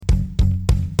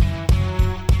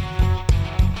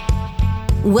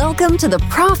Welcome to the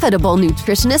Profitable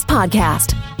Nutritionist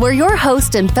Podcast, where your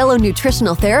host and fellow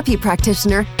nutritional therapy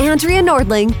practitioner, Andrea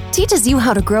Nordling, teaches you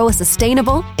how to grow a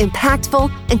sustainable,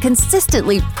 impactful, and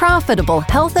consistently profitable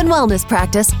health and wellness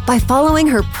practice by following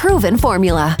her proven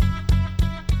formula.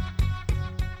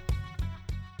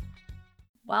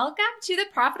 Welcome to the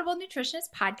Profitable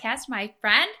Nutritionist Podcast, my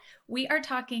friend. We are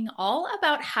talking all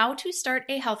about how to start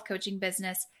a health coaching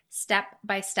business step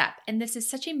by step. And this is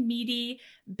such a meaty,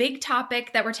 big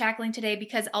topic that we're tackling today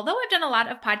because although I've done a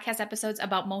lot of podcast episodes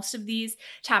about most of these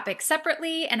topics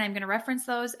separately, and I'm going to reference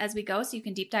those as we go so you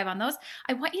can deep dive on those,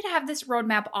 I want you to have this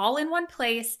roadmap all in one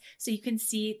place so you can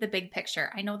see the big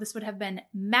picture. I know this would have been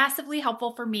massively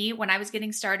helpful for me when I was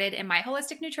getting started in my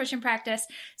holistic nutrition practice.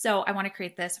 So I want to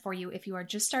create this for you if you are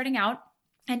just starting out.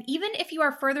 And even if you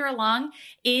are further along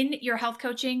in your health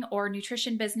coaching or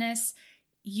nutrition business,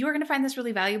 you are going to find this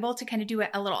really valuable to kind of do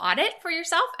a little audit for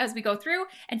yourself as we go through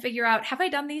and figure out, have I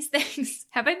done these things?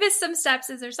 Have I missed some steps?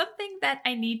 Is there something that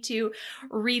I need to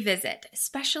revisit?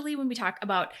 Especially when we talk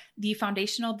about the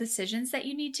foundational decisions that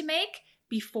you need to make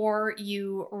before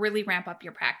you really ramp up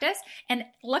your practice. And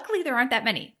luckily there aren't that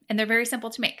many and they're very simple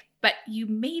to make, but you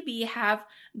maybe have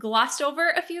glossed over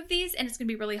a few of these and it's going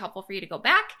to be really helpful for you to go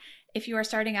back. If you are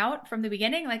starting out from the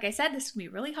beginning, like I said, this is going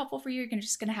to be really helpful for you. You're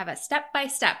just going to have a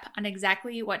step-by-step on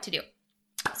exactly what to do.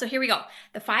 So here we go.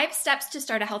 The 5 steps to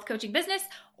start a health coaching business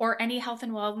or any health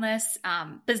and wellness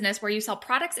business where you sell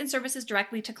products and services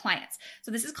directly to clients.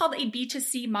 So this is called a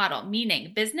B2C model,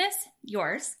 meaning business,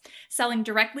 yours, selling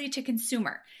directly to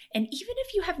consumer. And even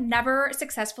if you have never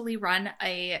successfully run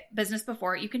a business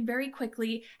before, you can very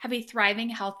quickly have a thriving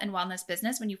health and wellness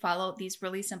business when you follow these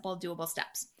really simple, doable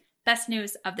steps. Best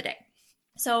news of the day.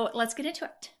 So let's get into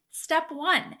it. Step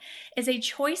 1 is a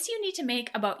choice you need to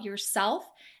make about yourself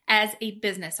as a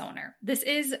business owner. This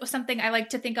is something I like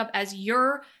to think of as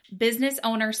your business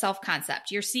owner self-concept,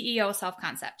 your CEO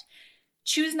self-concept.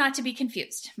 Choose not to be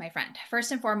confused, my friend.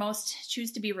 First and foremost,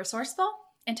 choose to be resourceful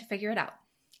and to figure it out.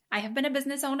 I have been a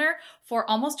business owner for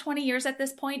almost 20 years at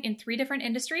this point in 3 different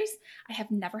industries. I have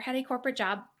never had a corporate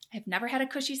job. I have never had a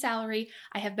cushy salary.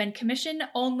 I have been commission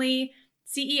only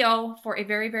CEO for a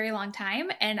very, very long time.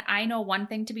 And I know one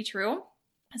thing to be true.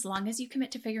 As long as you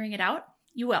commit to figuring it out,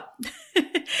 you will.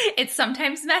 It's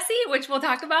sometimes messy, which we'll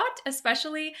talk about,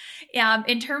 especially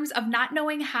in terms of not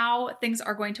knowing how things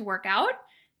are going to work out.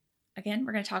 Again,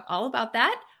 we're going to talk all about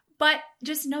that, but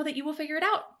just know that you will figure it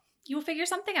out. You will figure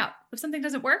something out. If something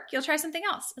doesn't work, you'll try something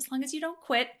else. As long as you don't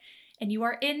quit and you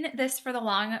are in this for the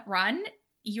long run,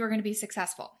 you're going to be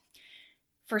successful.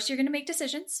 First, you're going to make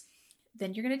decisions.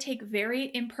 Then you're going to take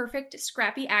very imperfect,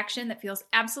 scrappy action that feels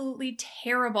absolutely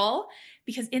terrible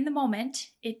because in the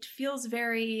moment, it feels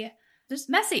very just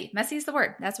messy. Messy is the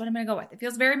word. That's what I'm going to go with. It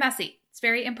feels very messy. It's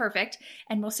very imperfect.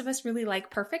 And most of us really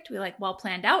like perfect. We like well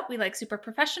planned out. We like super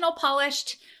professional,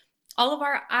 polished, all of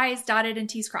our I's dotted and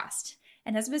T's crossed.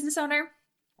 And as a business owner,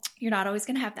 you're not always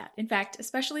going to have that. In fact,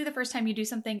 especially the first time you do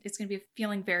something, it's going to be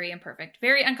feeling very imperfect,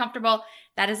 very uncomfortable.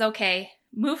 That is okay.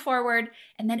 Move forward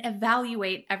and then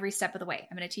evaluate every step of the way.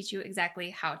 I'm going to teach you exactly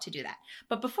how to do that.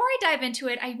 But before I dive into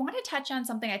it, I want to touch on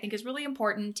something I think is really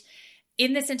important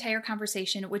in this entire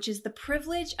conversation, which is the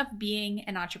privilege of being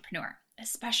an entrepreneur,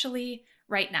 especially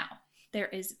right now. There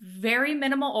is very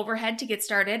minimal overhead to get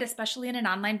started, especially in an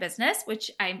online business, which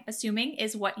I'm assuming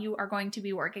is what you are going to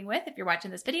be working with if you're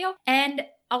watching this video. And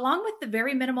along with the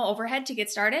very minimal overhead to get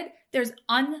started, there's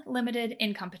unlimited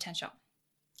income potential.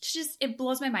 It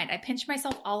blows my mind. I pinch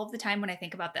myself all of the time when I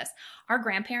think about this. Our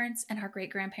grandparents and our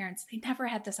great-grandparents, they never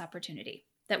had this opportunity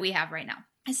that we have right now,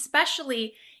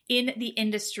 especially in the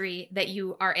industry that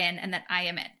you are in and that I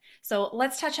am in. So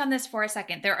let's touch on this for a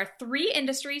second. There are 3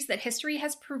 industries that history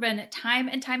has proven time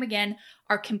and time again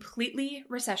are completely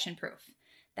recession-proof.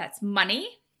 That's money.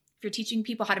 If you're teaching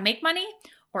people how to make money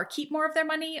or keep more of their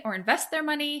money or invest their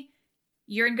money,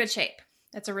 you're in good shape.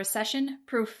 That's a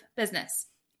recession-proof business.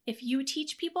 If you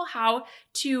teach people how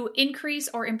to increase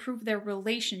or improve their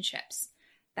relationships,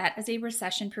 that is a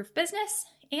recession-proof business.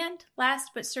 And last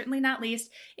but certainly not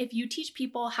least, if you teach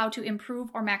people how to improve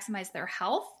or maximize their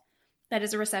health, that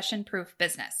is a recession-proof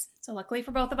business. So luckily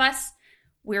for both of us,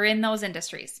 we're in those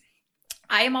industries.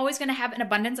 I am always going to have an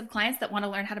abundance of clients that want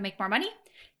to learn how to make more money.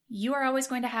 You are always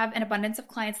going to have an abundance of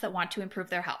clients that want to improve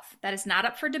their health. That is not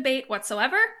up for debate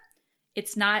whatsoever.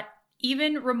 It's not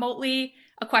even remotely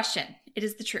a question. It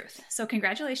is the truth. So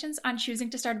congratulations on choosing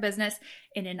to start a business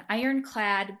in an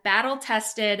ironclad,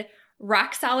 battle-tested,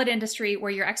 rock-solid industry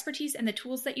where your expertise and the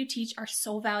tools that you teach are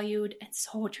so valued and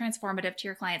so transformative to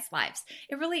your clients' lives.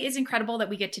 It really is incredible that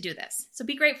we get to do this. So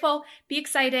be grateful, be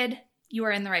excited. You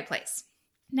are in the right place.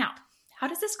 Now, How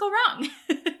does this go wrong?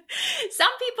 Some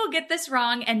people get this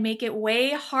wrong and make it way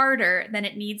harder than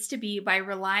it needs to be by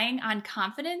relying on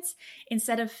confidence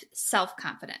instead of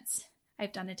self-confidence.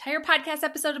 I've done an entire podcast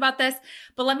episode about this,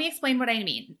 but let me explain what I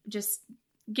mean. Just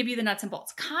give you the nuts and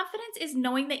bolts. Confidence is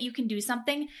knowing that you can do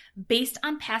something based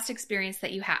on past experience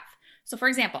that you have. So for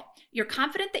example, you're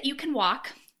confident that you can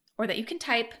walk or that you can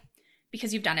type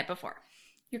because you've done it before.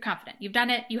 You're confident. You've done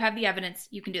it. You have the evidence.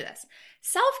 You can do this.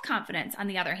 Self-confidence, on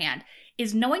the other hand,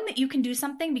 is knowing that you can do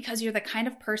something because you're the kind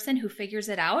of person who figures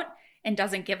it out and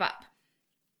doesn't give up.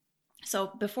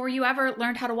 So before you ever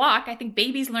learned how to walk, I think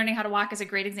babies learning how to walk is a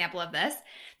great example of this.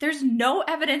 There's no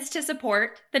evidence to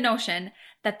support the notion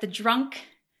that the drunk,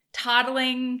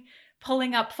 toddling,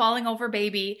 pulling up, falling over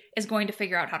baby is going to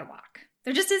figure out how to walk.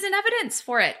 There just isn't evidence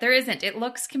for it. There isn't. It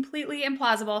looks completely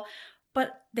implausible,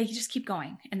 but they just keep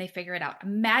going and they figure it out.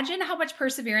 Imagine how much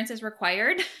perseverance is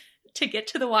required to get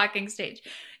to the walking stage.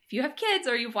 If you have kids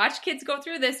or you've watched kids go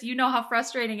through this, you know how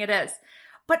frustrating it is.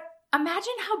 But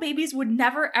imagine how babies would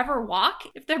never ever walk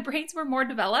if their brains were more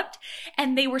developed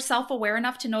and they were self-aware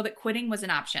enough to know that quitting was an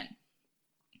option.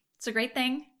 It's a great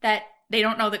thing that they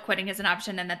don't know that quitting is an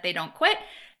option and that they don't quit.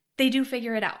 They do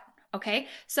figure it out. Okay.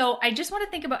 So I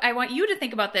want you to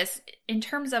think about this in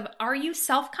terms of, are you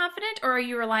self-confident or are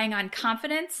you relying on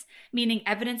confidence, meaning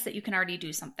evidence that you can already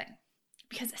do something?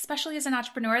 Because especially as an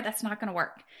entrepreneur, that's not going to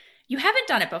work. You haven't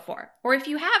done it before. Or if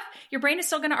you have, your brain is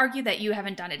still going to argue that you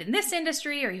haven't done it in this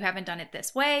industry or you haven't done it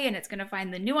this way. And it's going to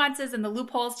find the nuances and the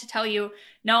loopholes to tell you,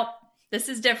 nope, this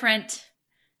is different.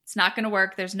 It's not going to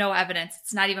work. There's no evidence.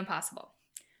 It's not even possible.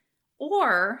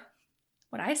 Or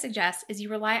what I suggest is you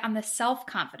rely on the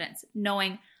self-confidence,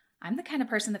 knowing I'm the kind of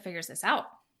person that figures this out,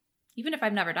 even if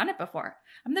I've never done it before.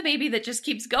 I'm the baby that just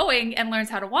keeps going and learns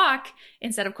how to walk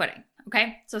instead of quitting.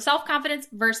 Okay. So self-confidence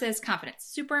versus confidence.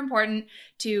 Super important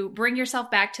to bring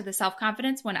yourself back to the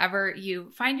self-confidence whenever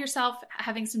you find yourself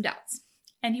having some doubts.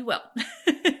 And you will.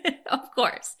 Of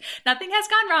course. Nothing has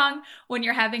gone wrong when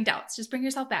you're having doubts. Just bring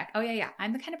yourself back. Oh yeah.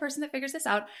 I'm the kind of person that figures this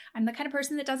out. I'm the kind of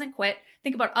person that doesn't quit.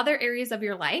 Think about other areas of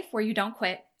your life where you don't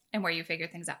quit and where you figure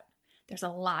things out. There's a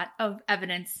lot of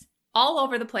evidence all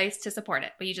over the place to support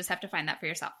it, but you just have to find that for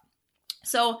yourself.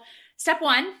 So step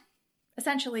one,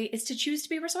 essentially, is to choose to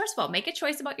be resourceful. Make a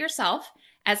choice about yourself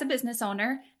as a business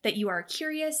owner that you are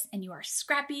curious and you are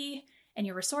scrappy and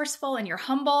you're resourceful and you're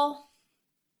humble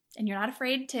and you're not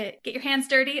afraid to get your hands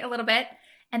dirty a little bit.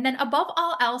 And then above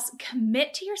all else,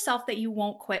 commit to yourself that you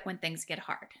won't quit when things get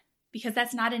hard. Because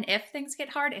that's not an if things get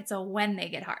hard, it's a when they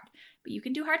get hard. But you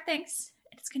can do hard things.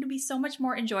 It's going to be so much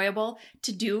more enjoyable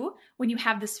to do when you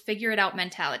have this figure it out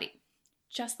mentality,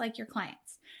 just like your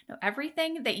clients. Now,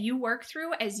 everything that you work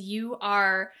through as you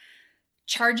are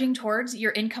charging towards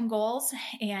your income goals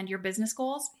and your business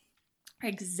goals are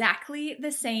exactly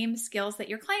the same skills that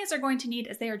your clients are going to need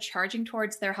as they are charging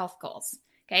towards their health goals.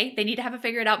 Okay? They need to have a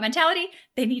figure it out mentality.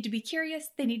 They need to be curious.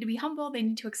 They need to be humble. They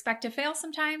need to expect to fail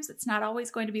sometimes. It's not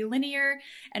always going to be linear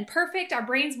and perfect. Our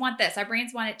brains want this. Our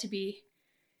brains want it to be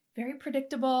very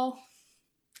predictable,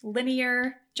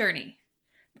 linear journey.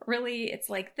 But really, it's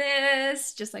like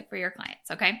this, just like for your clients,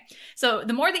 okay? So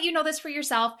the more that you know this for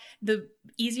yourself, the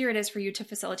easier it is for you to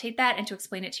facilitate that and to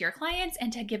explain it to your clients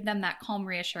and to give them that calm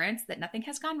reassurance that nothing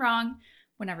has gone wrong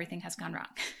when everything has gone wrong.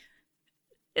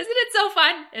 Isn't it so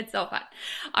fun? It's so fun.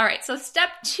 All right, so step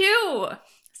two.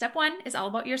 Step one is all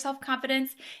about your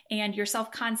self-confidence and your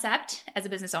self-concept as a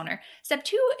business owner. Step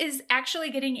two is actually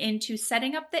getting into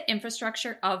setting up the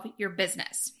infrastructure of your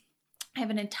business. I have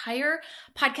an entire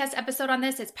podcast episode on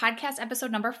this. It's podcast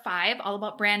episode number 5, all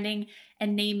about branding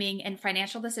and naming and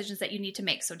financial decisions that you need to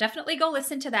make. So definitely go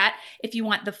listen to that if you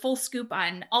want the full scoop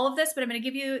on all of this, but I'm going to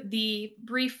give you the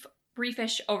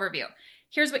briefish overview.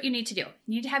 Here's what you need to do.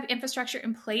 You need to have infrastructure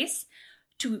in place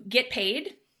to get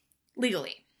paid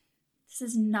legally. This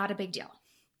is not a big deal.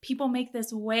 People make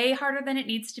this way harder than it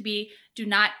needs to be. Do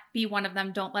not be one of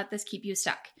them. Don't let this keep you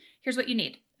stuck. Here's what you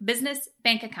need. A business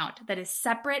bank account that is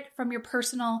separate from your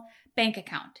personal bank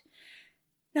account.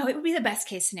 Now, it would be the best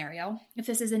case scenario if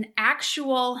this is an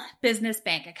actual business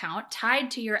bank account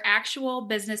tied to your actual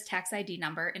business tax ID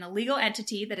number in a legal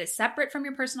entity that is separate from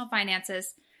your personal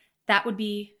finances. That would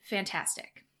be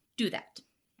fantastic. Do that.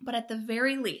 But at the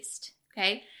very least,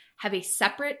 okay, have a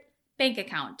separate bank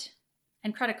account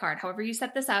and credit card, however you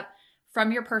set this up,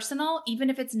 from your personal, even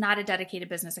if it's not a dedicated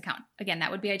business account. Again,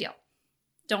 that would be ideal.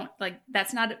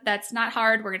 That's not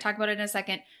hard. We're going to talk about it in a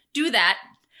second. Do that,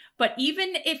 But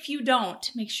even if you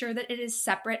don't, make sure that it is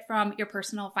separate from your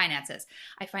personal finances.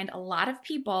 I find a lot of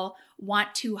people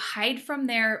want to hide from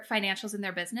their financials in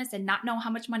their business and not know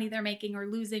how much money they're making or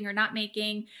losing or not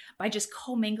making by just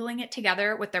commingling it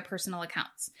together with their personal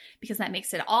accounts, because that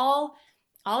makes it all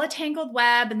a tangled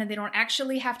web, and then they don't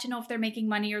actually have to know if they're making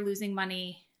money or losing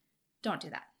money. Don't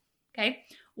do that, okay?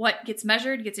 What gets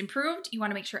measured gets improved. You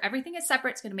want to make sure everything is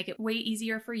separate. It's going to make it way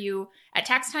easier for you at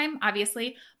tax time,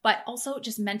 obviously, but also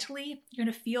just mentally, you're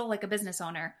going to feel like a business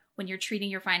owner when you're treating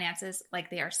your finances like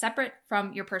they are separate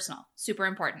from your personal. Super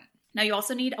important. Now, you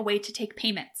also need a way to take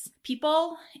payments.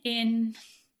 People in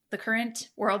the current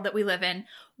world that we live in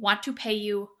want to pay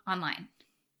you online.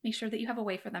 Make sure that you have a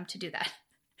way for them to do that.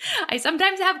 I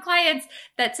sometimes have clients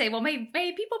that say, well, my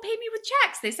people pay me with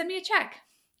checks. They send me a check.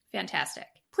 Fantastic.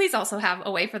 Please also have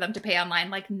a way for them to pay online,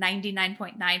 like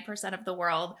 99.9% of the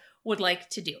world would like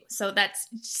to do. So that's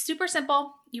super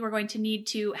simple. You are going to need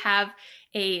to have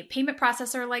a payment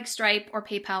processor like Stripe or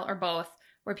PayPal or both,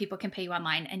 where people can pay you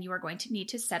online, and you are going to need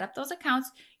to set up those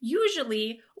accounts,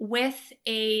 usually with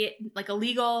a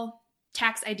legal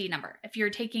tax ID number. If you're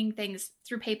taking things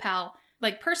through PayPal,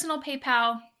 like personal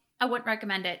PayPal, I wouldn't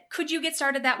recommend it. Could you get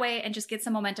started that way and just get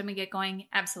some momentum and get going?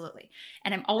 Absolutely.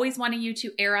 And I'm always wanting you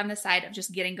to err on the side of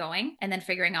just getting going and then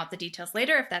figuring out the details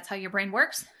later if that's how your brain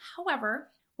works. However,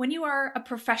 when you are a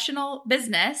professional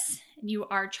business and you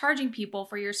are charging people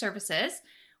for your services,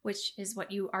 which is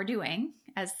what you are doing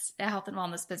as a health and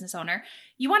wellness business owner,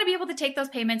 you want to be able to take those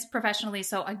payments professionally.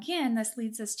 So again, this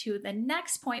leads us to the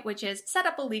next point, which is set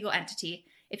up a legal entity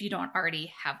if you don't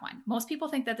already have one. Most people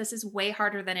think that this is way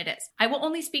harder than it is. I will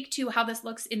only speak to how this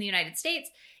looks in the United States.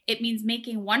 It means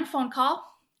making one phone call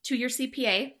to your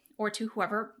CPA or to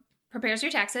whoever prepares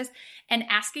your taxes and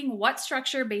asking what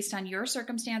structure based on your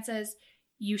circumstances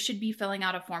you should be filling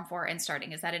out a form for and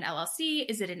starting. Is that an LLC?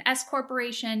 Is it an S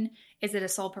corporation? Is it a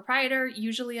sole proprietor?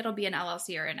 Usually it'll be an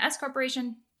LLC or an S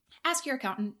corporation. Ask your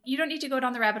accountant. You don't need to go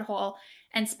down the rabbit hole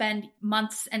and spend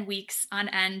months and weeks on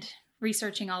end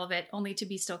researching all of it only to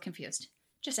be still confused.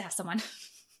 Just ask someone.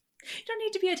 You don't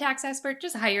need to be a tax expert.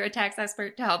 Just hire a tax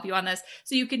expert to help you on this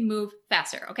so you can move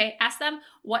faster, okay? Ask them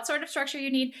what sort of structure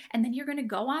you need, and then you're going to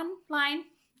go online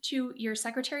to your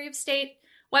Secretary of State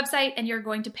website, and you're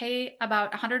going to pay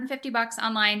about $150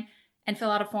 online and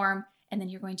fill out a form, and then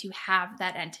you're going to have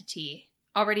that entity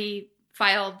already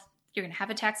filed. You're going to have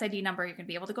a tax ID number. You're going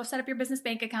to be able to go set up your business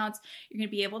bank accounts. You're going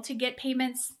to be able to get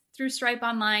payments through Stripe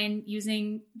online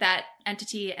using that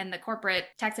entity and the corporate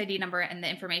tax ID number and the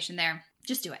information there.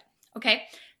 Just do it, okay?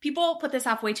 People put this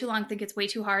off way too long, think it's way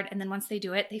too hard, and then once they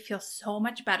do it, they feel so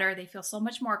much better. They feel so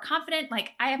much more confident,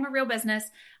 like, I have a real business.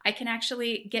 I can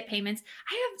actually get payments.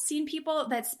 I have seen people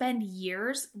that spend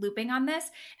years looping on this,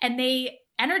 and they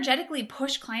energetically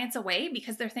push clients away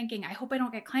because they're thinking, I hope I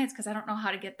don't get clients because I don't know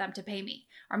how to get them to pay me,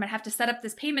 or I'm going to have to set up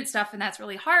this payment stuff, and that's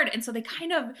really hard. And so they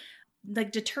kind of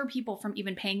deter people from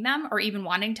even paying them or even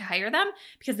wanting to hire them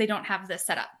because they don't have this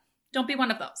set up. Don't be one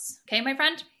of those. Okay, my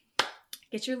friend?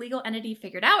 Get your legal entity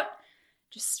figured out.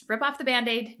 Just rip off the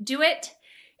Band-Aid, do it.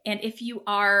 And if you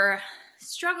are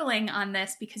struggling on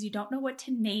this because you don't know what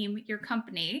to name your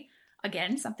company,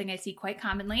 again, something I see quite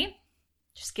commonly,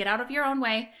 just get out of your own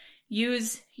way.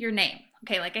 Use your name.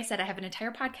 Okay, like I said, I have an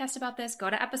entire podcast about this.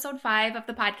 Go to episode 5 of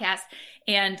the podcast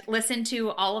and listen to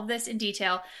all of this in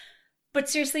detail. But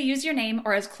seriously, use your name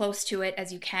or as close to it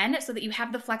as you can so that you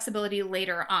have the flexibility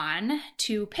later on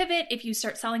to pivot. If you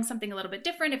start selling something a little bit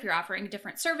different, if you're offering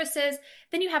different services,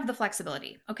 then you have the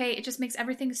flexibility, okay? It just makes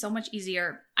everything so much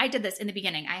easier. I did this in the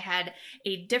beginning. I had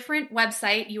a different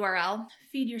website URL,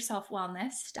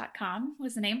 feedyourselfwellness.com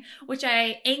was the name, which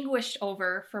I anguished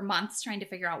over for months trying to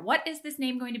figure out, what is this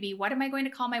name going to be? What am I going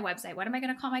to call my website? What am I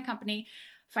going to call my company?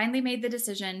 Finally made the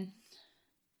decision.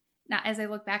 Now, as I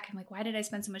look back, I'm like, why did I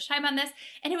spend so much time on this?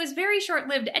 And it was very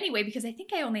short-lived anyway, because I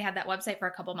think I only had that website for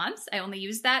a couple months. I only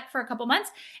used that for a couple months.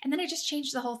 And then I just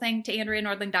changed the whole thing to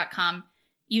AndreaNordling.com,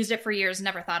 used it for years,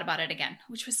 never thought about it again,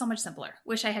 which was so much simpler.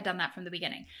 Wish I had done that from the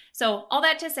beginning. So all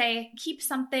that to say, keep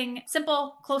something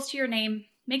simple, close to your name,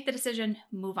 make the decision,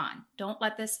 move on. Don't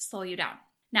let this slow you down.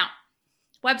 Now,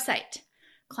 website,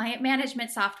 client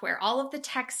management software, all of the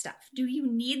tech stuff. Do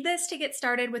you need this to get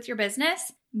started with your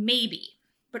business? Maybe.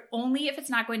 But only if it's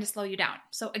not going to slow you down.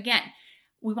 So again,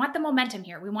 we want the momentum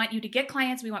here. We want you to get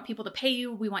clients. We want people to pay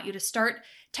you. We want you to start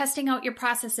testing out your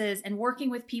processes and working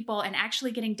with people and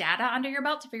actually getting data under your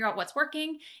belt to figure out what's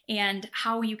working and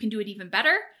how you can do it even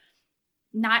better.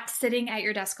 Not sitting at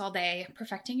your desk all day,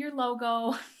 perfecting your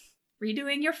logo,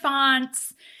 redoing your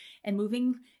fonts, and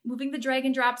moving the drag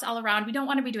and drops all around. We don't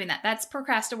want to be doing that. That's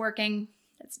procrastinating.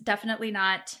 That's definitely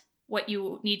not what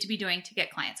you need to be doing to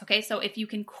get clients. Okay. So if you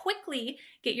can quickly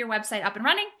get your website up and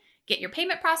running, get your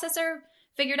payment processor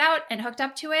figured out and hooked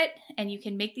up to it, and you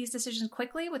can make these decisions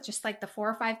quickly with just like the 4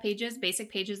 or 5 pages, basic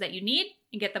pages that you need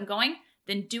and get them going,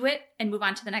 then do it and move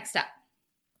on to the next step.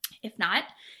 If not,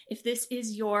 if this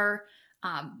is your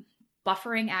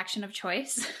buffering action of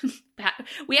choice,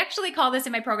 we actually call this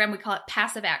in my program, we call it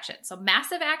passive action. So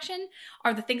massive action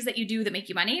are the things that you do that make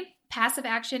you money. Passive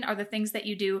action are the things that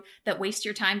you do that waste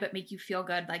your time but make you feel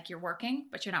good like you're working,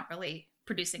 but you're not really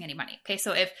producing any money. Okay,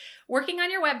 so if working on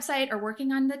your website or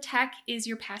working on the tech is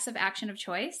your passive action of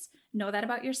choice, know that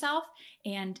about yourself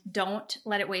and don't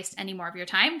let it waste any more of your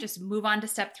time. Just move on to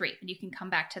step 3, and you can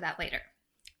come back to that later.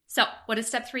 So what is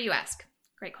step 3, you ask?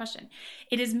 Great question.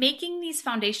 It is making these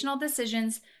foundational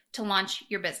decisions to launch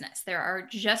your business. There are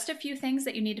just a few things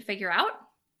that you need to figure out.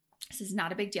 This is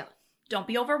not a big deal. Don't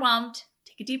be overwhelmed.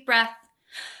 Take a deep breath.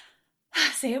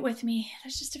 Say it with me.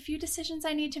 There's just a few decisions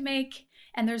I need to make,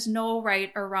 and there's no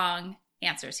right or wrong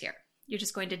answers here. You're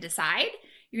just going to decide,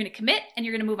 you're going to commit, and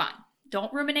you're going to move on.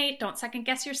 Don't ruminate. Don't second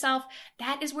guess yourself.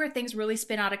 That is where things really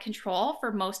spin out of control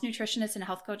for most nutritionists and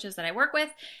health coaches that I work with,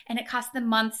 and it costs them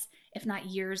months, if not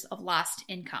years, of lost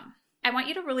income. I want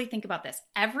you to really think about this.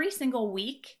 Every single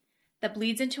week that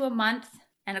bleeds into a month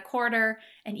and a quarter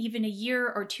and even a year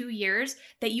or 2 years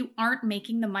that you aren't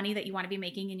making the money that you want to be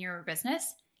making in your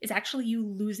business is actually you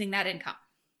losing that income.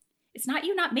 It's not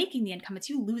you not making the income, it's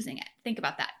you losing it. Think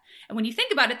about that. And when you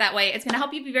think about it that way, it's going to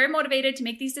help you be very motivated to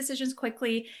make these decisions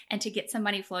quickly and to get some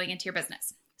money flowing into your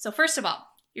business. So first of all,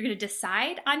 you're going to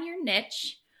decide on your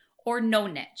niche or no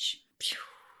niche.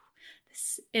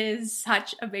 This is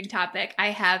such a big topic.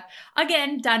 I have,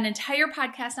 again, done an entire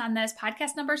podcast on this.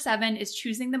 Podcast number 7 is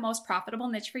choosing the most profitable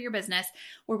niche for your business,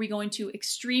 where we go into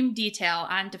extreme detail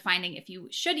on defining if you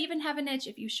should even have a niche,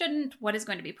 if you shouldn't, what is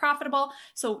going to be profitable.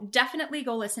 So definitely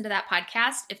go listen to that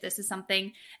podcast if this is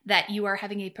something that you are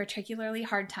having a particularly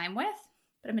hard time with.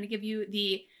 But I'm going to give you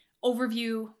the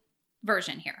overview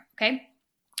version here, okay?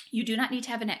 You do not need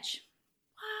to have a niche.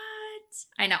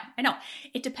 I know.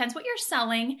 It depends what you're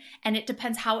selling, and it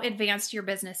depends how advanced your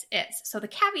business is. So the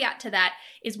caveat to that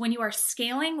is when you are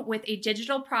scaling with a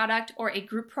digital product or a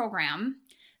group program,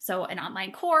 so an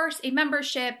online course, a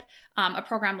membership, a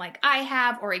program like I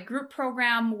have, or a group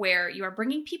program where you are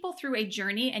bringing people through a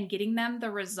journey and getting them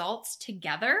the results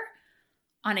together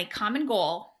on a common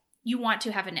goal, you want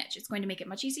to have a niche. It's going to make it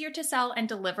much easier to sell and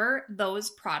deliver those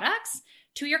products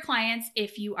to your clients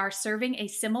if you are serving a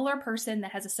similar person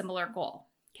that has a similar goal,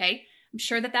 okay? I'm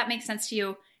sure that makes sense to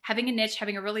you. Having a niche,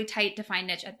 having a really tight defined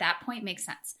niche at that point makes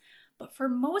sense. But for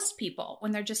most people,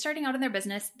 when they're just starting out in their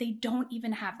business, they don't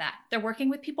even have that. They're working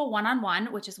with people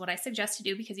one-on-one, which is what I suggest to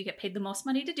do because you get paid the most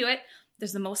money to do it.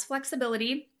 There's the most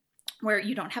flexibility where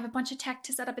you don't have a bunch of tech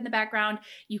to set up in the background.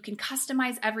 You can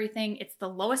customize everything. It's the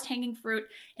lowest hanging fruit,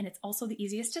 and it's also the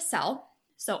easiest to sell.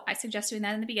 So I suggest doing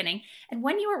that in the beginning. And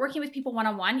when you are working with people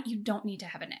one-on-one, you don't need to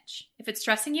have a niche. If it's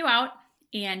stressing you out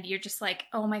and you're just like,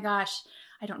 oh my gosh,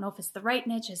 I don't know if it's the right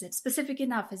niche. Is it specific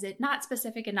enough? Is it not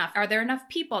specific enough? Are there enough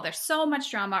people? There's so much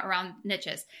drama around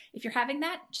niches. If you're having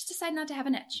that, just decide not to have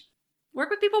a niche. Work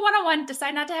with people one-on-one,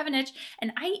 decide not to have a niche.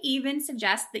 And I even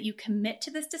suggest that you commit to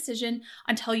this decision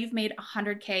until you've made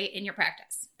 100K in your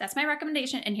practice. That's my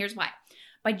recommendation, and here's why.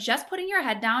 By just putting your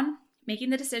head down,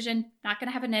 making the decision, not going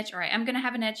to have a niche, or I am going to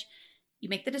have a niche, you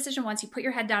make the decision once, you put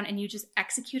your head down, and you just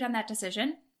execute on that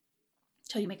decision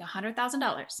until you make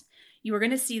 $100,000. You are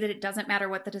going to see that it doesn't matter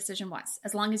what the decision was.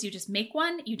 As long as you just make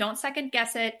one, you don't second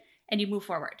guess it, and you move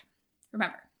forward.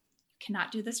 Remember, you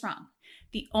cannot do this wrong.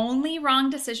 The only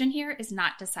wrong decision here is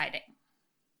not deciding.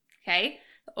 Okay?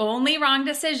 The only wrong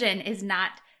decision is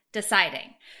not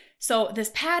deciding. So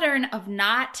this pattern of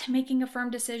not making a firm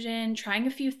decision, trying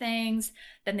a few things,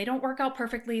 then they don't work out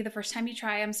perfectly the first time you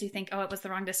try them. So you think, oh, it was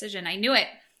the wrong decision. I knew it.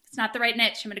 It's not the right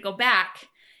niche. I'm going to go back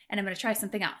and I'm going to try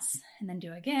something else, and then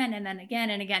do again, and then again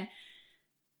and again.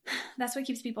 That's what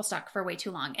keeps people stuck for way too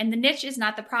long. And the niche is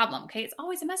not the problem, okay? It's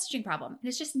always a messaging problem. And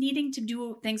it's just needing to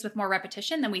do things with more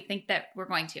repetition than we think that we're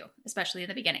going to, especially in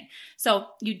the beginning. So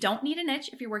you don't need a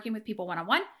niche if you're working with people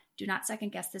one-on-one. Do not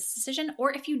second guess this decision.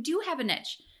 Or if you do have a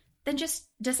niche, then just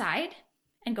decide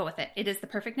and go with it. It is the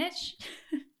perfect niche.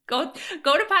 Go to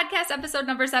podcast episode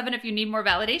number 7 if you need more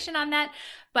validation on that.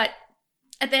 But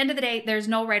at the end of the day, there's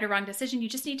no right or wrong decision. You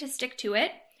just need to stick to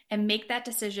it and make that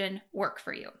decision work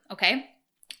for you, okay?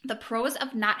 The pros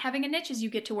of not having a niche is you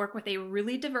get to work with a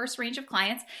really diverse range of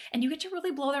clients, and you get to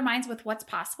really blow their minds with what's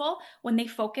possible when they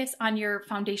focus on your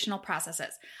foundational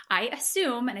processes. I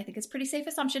assume, and I think it's a pretty safe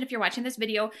assumption if you're watching this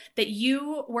video, that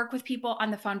you work with people on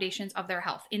the foundations of their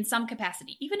health in some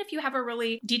capacity. Even if you have a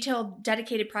really detailed,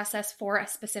 dedicated process for a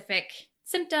specific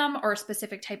symptom or a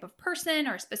specific type of person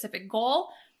or a specific goal,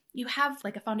 you have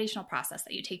like a foundational process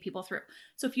that you take people through.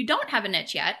 So if you don't have a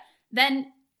niche yet,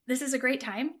 then this is a great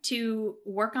time to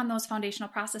work on those foundational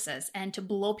processes and to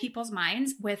blow people's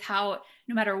minds with how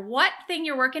no matter what thing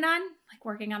you're working on, like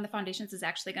working on the foundations is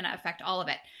actually going to affect all of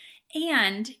it.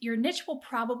 And your niche will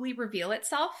probably reveal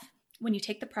itself when you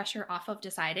take the pressure off of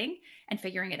deciding and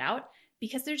figuring it out,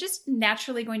 because there's just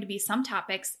naturally going to be some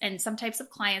topics and some types of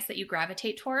clients that you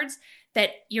gravitate towards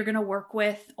that you're going to work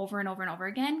with over and over and over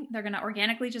again. They're going to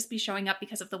organically just be showing up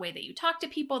because of the way that you talk to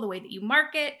people, the way that you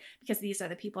market, because these are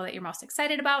the people that you're most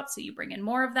excited about. So you bring in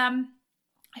more of them.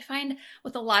 I find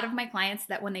with a lot of my clients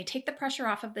that when they take the pressure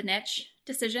off of the niche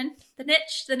decision, the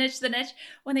niche,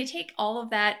 when they take all of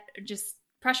that just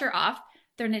pressure off,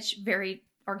 their niche very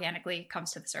organically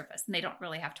comes to the surface and they don't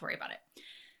really have to worry about it.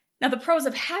 Now, the pros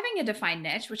of having a defined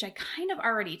niche, which I kind of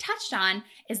already touched on,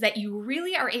 is that you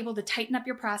really are able to tighten up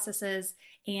your processes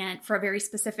and for a very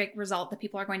specific result that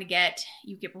people are going to get.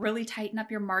 You get really tighten up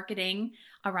your marketing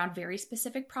around very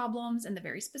specific problems and the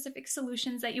very specific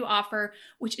solutions that you offer,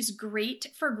 which is great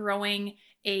for growing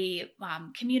a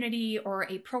community or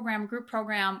a program, group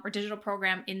program, or digital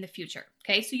program in the future.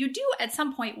 Okay, so you do at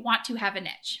some point want to have a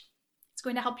niche. It's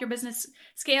going to help your business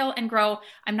scale and grow.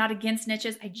 I'm not against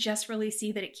niches. I just really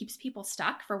see that it keeps people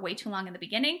stuck for way too long in the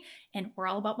beginning, and we're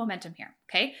all about momentum here,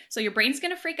 okay? So your brain's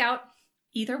going to freak out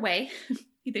either way.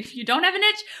 Either if you don't have a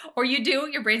niche or you do,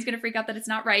 your brain's going to freak out that it's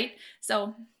not right.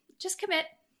 So just commit,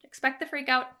 expect the freak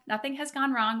out. Nothing has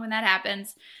gone wrong when that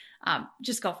happens.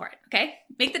 Just go for it, okay?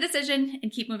 Make the decision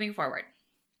and keep moving forward.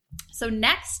 So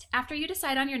next, after you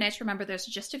decide on your niche, remember there's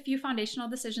just a few foundational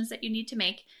decisions that you need to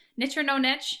make. Niche or no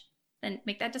niche, then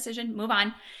make that decision, move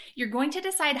on. You're going to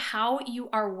decide how you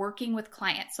are working with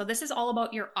clients. So this is all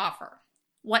about your offer,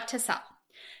 what to sell.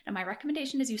 Now, my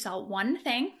recommendation is you sell one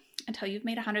thing until you've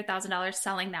made $100,000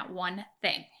 selling that one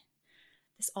thing.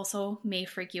 This also may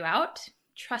freak you out.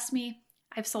 Trust me,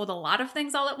 I've sold a lot of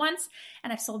things all at once,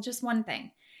 and I've sold just one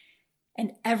thing.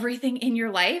 And everything in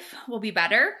your life will be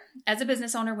better as a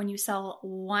business owner when you sell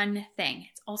one thing.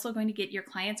 It's also going to get your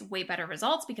clients way better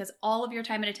results because all of your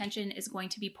time and attention is going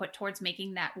to be put towards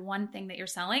making that one thing that you're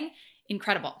selling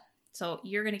incredible. So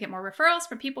you're going to get more referrals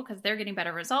from people because they're getting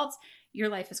better results. Your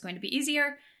life is going to be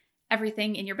easier.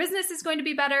 Everything in your business is going to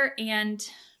be better. And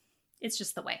it's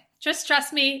just the way. Just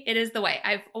trust me, it is the way.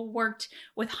 I've worked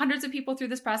with hundreds of people through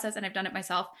this process and I've done it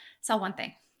myself. Sell one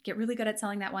thing. Get really good at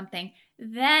selling that one thing.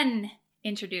 Then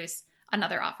introduce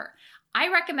another offer.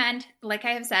 I recommend, like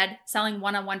I have said, selling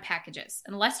one-on-one packages.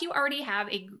 Unless you already have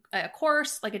a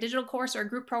course, like a digital course or a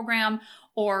group program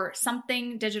or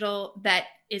something digital that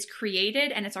is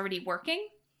created and it's already working.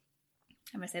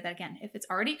 I'm going to say that again. If it's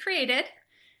already created,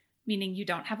 meaning you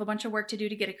don't have a bunch of work to do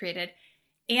to get it created,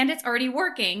 and it's already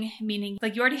working, meaning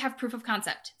like you already have proof of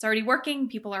concept. It's already working.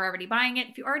 People are already buying it.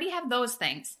 If you already have those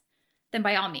things, then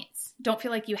by all means, don't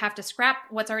feel like you have to scrap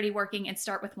what's already working and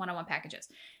start with one-on-one packages.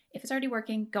 If it's already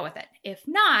working, go with it. If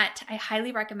not, I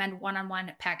highly recommend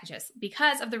one-on-one packages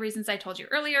because of the reasons I told you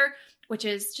earlier, which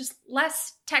is just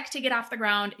less tech to get off the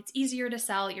ground. It's easier to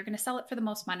sell. You're going to sell it for the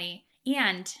most money.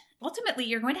 And ultimately,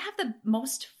 you're going to have the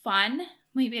most fun.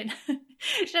 Maybe,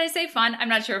 should I say fun? I'm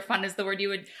not sure if fun is the word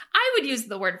I would use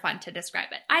the word fun to describe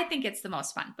it. I think it's the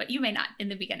most fun, but you may not in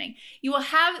the beginning. You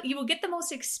will get the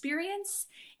most experience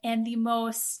and the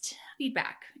most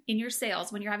feedback in your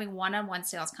sales when you're having one-on-one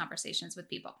sales conversations with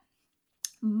people.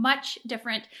 Much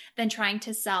different than trying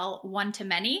to sell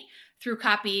one-to-many through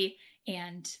copy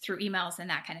and through emails and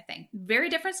that kind of thing. Very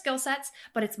different skill sets,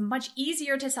 but it's much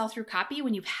easier to sell through copy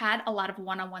when you've had a lot of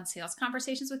one-on-one sales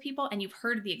conversations with people and you've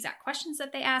heard the exact questions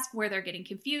that they ask, where they're getting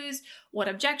confused, what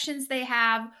objections they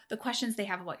have, the questions they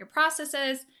have about your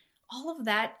processes. All of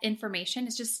that information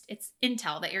is it's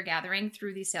intel that you're gathering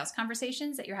through these sales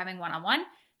conversations that you're having one-on-one.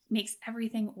 Makes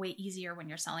everything way easier when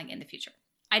you're selling in the future.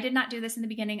 I did not do this in the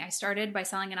beginning. I started by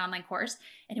selling an online course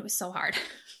and it was so hard.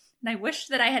 And I wish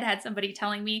that I had somebody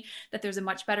telling me that there's a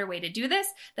much better way to do this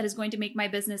that is going to make my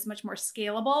business much more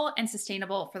scalable and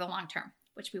sustainable for the long term,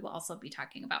 which we will also be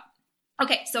talking about.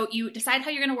 Okay, so you decide how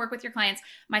you're going to work with your clients.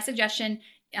 My suggestion,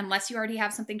 unless you already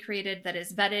have something created that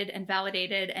is vetted and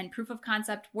validated and proof of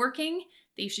concept working,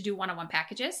 that you should do one-on-one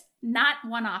packages, not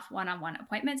one-off one-on-one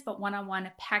appointments, but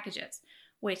one-on-one packages,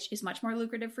 which is much more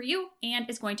lucrative for you and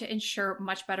is going to ensure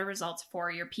much better results for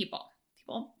your people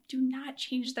people do not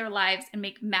change their lives and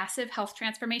make massive health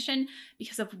transformation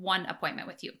because of one appointment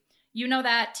with you. You know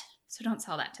that, so don't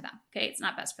sell that to them, okay? It's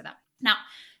not best for them. Now,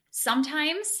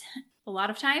 sometimes, a lot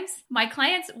of times, my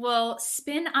clients will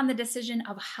spin on the decision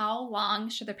of how long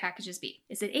should their packages be.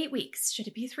 Is it 8 weeks? Should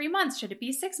it be 3 months? Should it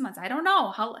be 6 months? I don't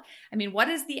know. What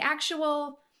is the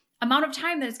actual amount of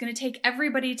time that it's going to take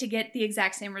everybody to get the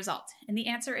exact same result? And the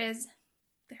answer is,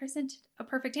 there isn't a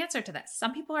perfect answer to this.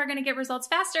 Some people are going to get results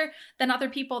faster than other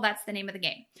people. That's the name of the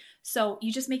game. So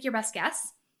you just make your best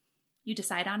guess, you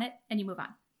decide on it, and you move on.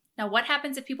 Now, what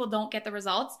happens if people don't get the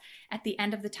results at the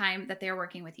end of the time that they're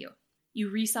working with you? You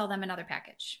resell them another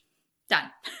package. Done.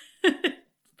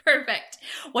 Perfect.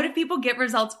 What if people get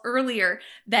results earlier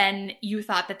than you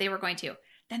thought that they were going to?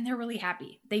 Then they're really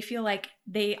happy. They feel like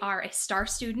they are a star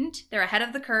student. They're ahead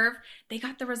of the curve. They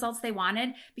got the results they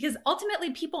wanted, because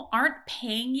ultimately people aren't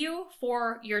paying you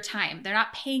for your time. They're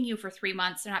not paying you for 3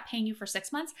 months. They're not paying you for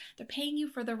 6 months. They're paying you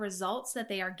for the results that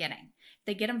they are getting. If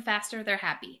they get them faster, they're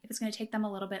happy. If it's going to take them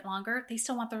a little bit longer, they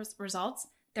still want those results.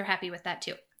 They're happy with that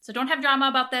too. So don't have drama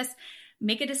about this.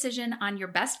 Make a decision on your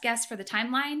best guess for the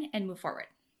timeline and move forward.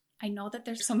 I know that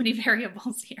there's so many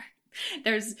variables here.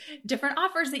 There's different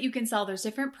offers that you can sell. There's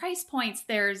different price points.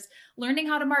 There's learning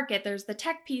how to market. There's the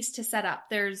tech piece to set up.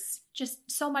 There's just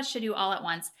so much to do all at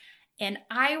once. And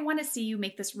I want to see you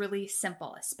make this really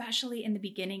simple, especially in the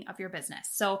beginning of your business.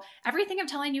 So everything I'm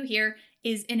telling you here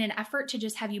is in an effort to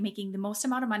just have you making the most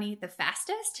amount of money the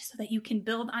fastest so that you can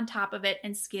build on top of it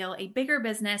and scale a bigger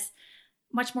business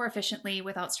much more efficiently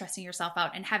without stressing yourself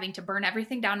out and having to burn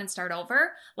everything down and start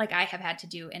over like I have had to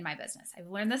do in my business. I've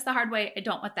learned this the hard way. I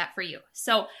don't want that for you.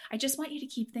 So I just want you to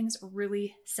keep things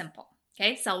really simple.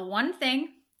 Okay, sell one thing.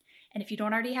 And if you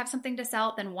don't already have something to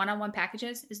sell, then one-on-one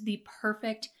packages is the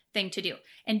perfect thing to do.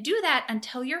 And do that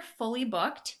until you're fully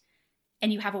booked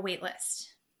and you have a wait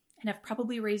list and have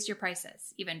probably raised your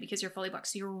prices even because you're fully booked.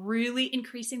 So you're really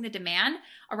increasing the demand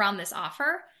around this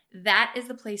offer. That is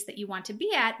the place that you want to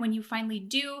be at when you finally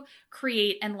do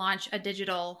create and launch a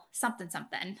digital something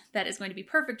that is going to be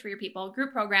perfect for your people,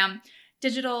 group program,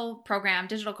 digital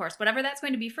course, whatever that's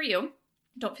going to be for you.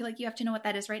 Don't feel like you have to know what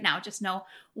that is right now. Just know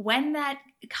when that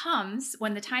comes,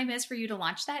 when the time is for you to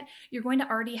launch that, you're going to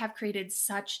already have created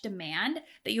such demand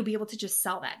that you'll be able to just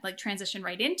sell that, like transition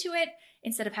right into it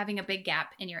instead of having a big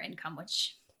gap in your income,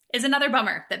 which is another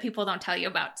bummer that people don't tell you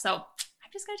about. So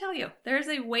I'm just going to tell you, there's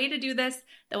a way to do this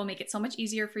that will make it so much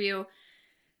easier for you.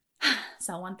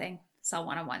 Sell one thing, sell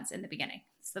one-on-ones in the beginning.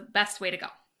 It's the best way to go.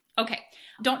 Okay,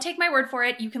 don't take my word for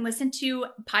it. You can listen to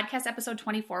podcast episode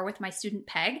 24 with my student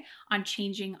Peg on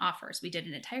changing offers. We did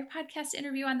an entire podcast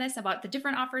interview on this about the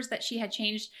different offers that she had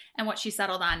changed and what she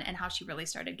settled on and how she really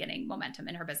started getting momentum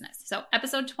in her business. So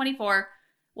episode 24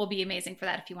 will be amazing for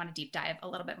that if you want to deep dive a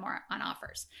little bit more on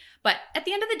offers. But at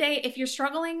the end of the day, if you're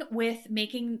struggling with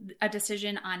making a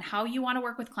decision on how you want to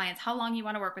work with clients, how long you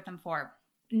want to work with them for,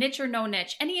 niche or no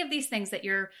niche, any of these things that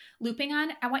you're looping on,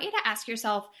 I want you to ask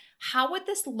yourself, how would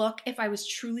this look if I was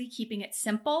truly keeping it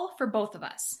simple for both of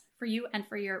us, for you and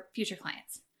for your future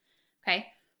clients? Okay.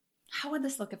 How would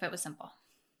this look if it was simple?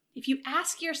 If you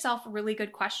ask yourself really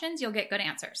good questions, you'll get good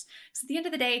answers. So at the end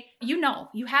of the day, you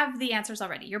have the answers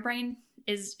already. Your brain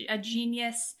is a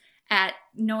genius at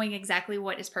knowing exactly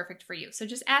what is perfect for you. So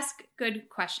just ask good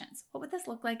questions. What would this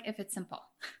look like if it's simple?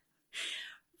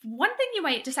 One thing you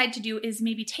might decide to do is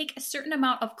maybe take a certain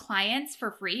amount of clients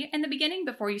for free in the beginning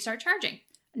before you start charging.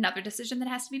 Another decision that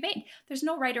has to be made. There's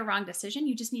no right or wrong decision.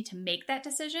 You just need to make that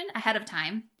decision ahead of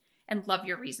time and love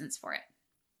your reasons for it.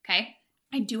 Okay?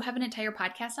 I do have an entire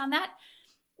podcast on that,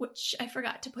 which I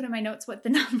forgot to put in my notes what the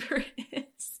number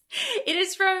is. It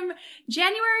is from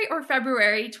January or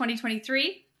February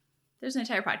 2023. There's an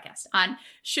entire podcast on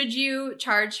should you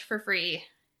charge for free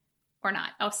or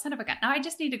not. Oh, son of a gun. Now I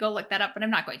just need to go look that up, but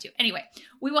I'm not going to. Anyway,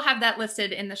 we will have that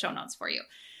listed in the show notes for you.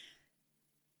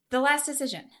 The last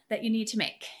decision that you need to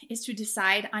make is to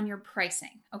decide on your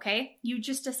pricing, okay? You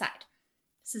just decide.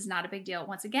 This is not a big deal.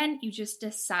 Once again, you just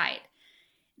decide.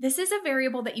 This is a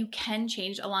variable that you can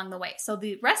change along the way. So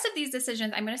the rest of these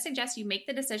decisions, I'm going to suggest you make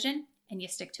the decision and you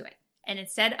stick to it. And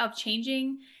instead of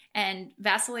changing and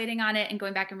vacillating on it and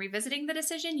going back and revisiting the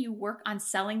decision, you work on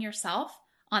selling yourself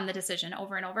on the decision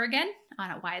over and over again on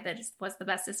why that was the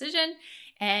best decision,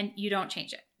 and you don't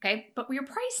change it, okay? But your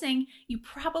pricing, you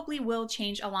probably will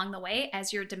change along the way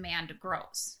as your demand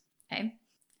grows, okay?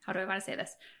 How do I want to say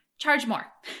this? Charge more.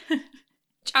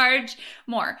 Charge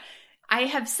more. I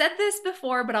have said this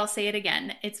before, but I'll say it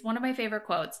again. It's one of my favorite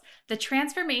quotes. The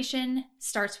transformation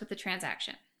starts with the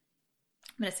transaction.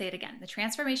 I'm going to say it again. The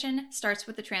transformation starts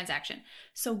with the transaction.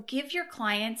 So give your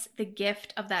clients the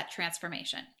gift of that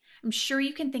transformation. I'm sure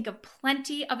you can think of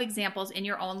plenty of examples in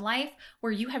your own life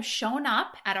where you have shown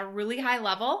up at a really high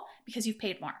level because you've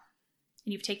paid more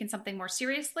and you've taken something more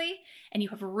seriously and you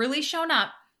have really shown up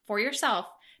for yourself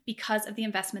because of the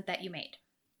investment that you made.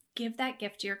 Give that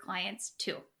gift to your clients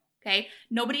too, okay?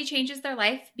 Nobody changes their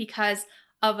life because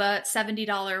of a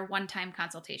 $70 one-time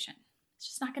consultation. It's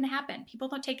just not going to happen. People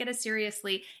don't take it as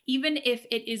seriously. Even if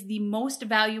it is the most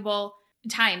valuable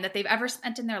time that they've ever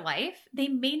spent in their life, they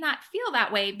may not feel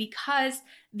that way because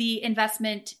the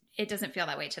investment, it doesn't feel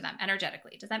that way to them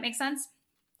energetically. Does that make sense?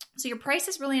 So your price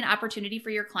is really an opportunity for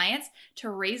your clients to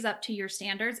raise up to your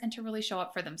standards and to really show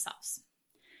up for themselves.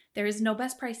 There is no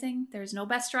best pricing. There's no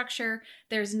best structure.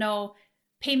 There's no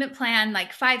payment plan,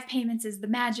 like 5 payments is the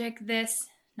magic, this.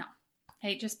 No.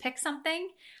 Hey, just pick something.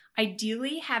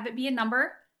 Ideally, have it be a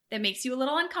number that makes you a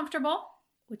little uncomfortable,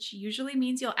 which usually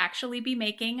means you'll actually be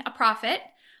making a profit,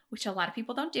 which a lot of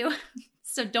people don't do.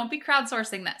 So don't be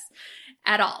crowdsourcing this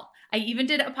at all. I even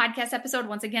did a podcast episode,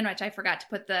 once again, which I forgot to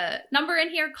put the number in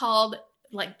here, called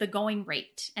like the going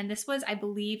rate. And this was, I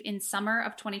believe, in summer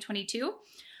of 2022,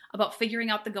 about figuring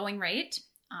out the going rate.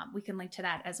 We can link to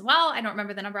that as well. I don't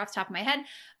remember the number off the top of my head.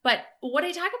 But what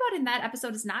I talk about in that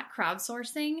episode is not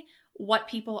crowdsourcing what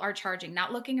people are charging,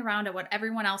 not looking around at what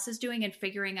everyone else is doing and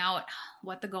figuring out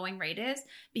what the going rate is.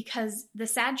 Because the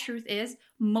sad truth is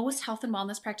most health and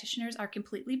wellness practitioners are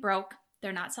completely broke.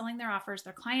 They're not selling their offers.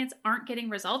 Their clients aren't getting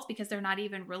results because they're not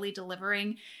even really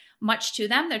delivering much to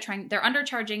them. They're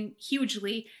undercharging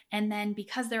hugely. And then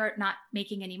because they're not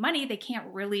making any money, they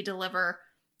can't really deliver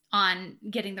on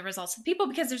getting the results to people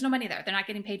because there's no money there. They not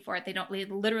getting paid for it. They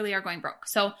literally are going broke.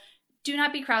 So do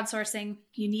not be crowdsourcing.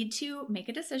 You need to make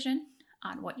a decision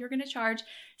on what you're going to charge,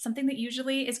 something that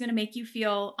usually is going to make you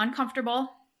feel uncomfortable.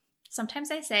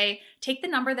 Sometimes I say, take the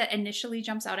number that initially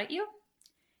jumps out at you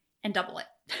and double it.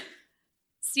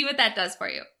 See what that does for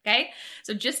you, okay?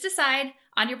 So just decide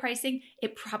on your pricing.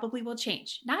 It probably will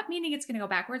change. Not meaning it's going to go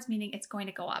backwards, meaning it's going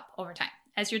to go up over time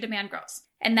as your demand grows.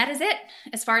 And that is it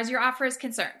as far as your offer is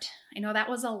concerned. I know that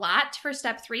was a lot for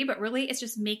step 3, but really it's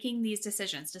just making these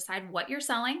decisions. Decide what you're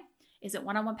selling. Is it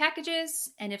one-on-one packages?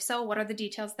 And if so, what are the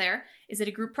details there? Is it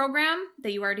a group program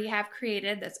that you already have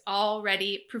created that's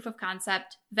already proof of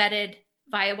concept, vetted,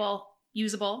 viable,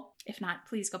 usable? If not,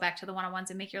 please go back to the one-on-ones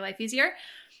and make your life easier.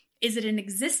 Is it an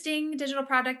existing digital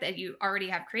product that you already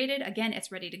have created? Again,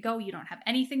 it's ready to go. You don't have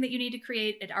anything that you need to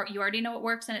create. You already know it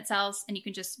works and it sells, and you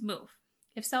can just move.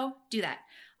 If so, do that.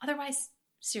 Otherwise,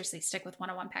 seriously, stick with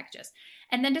one-on-one packages.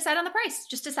 And then decide on the price.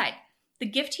 Just decide. The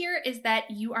gift here is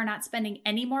that you are not spending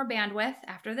any more bandwidth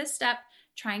after this step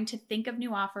trying to think of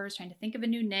new offers, trying to think of a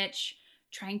new niche,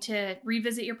 trying to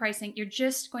revisit your pricing. You're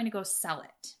just going to go sell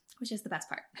it, which is the best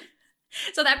part.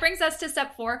 So that brings us to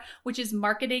step 4, which is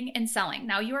marketing and selling.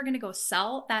 Now you are going to go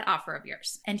sell that offer of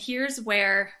yours. And here's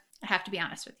where I have to be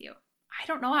honest with you. I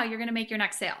don't know how you're going to make your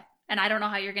next sale. And I don't know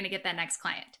how you're going to get that next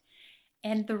client.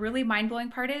 And the really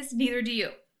mind-blowing part is neither do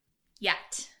you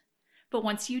yet. But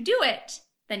once you do it,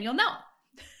 then you'll know.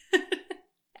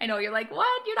 I know you're like, what?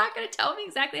 You're not going to tell me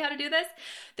exactly how to do this?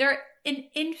 There are an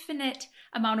infinite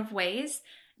amount of ways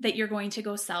that you're going to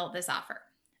go sell this offer.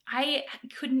 I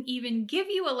couldn't even give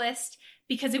you a list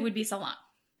because it would be so long.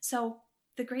 So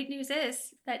the great news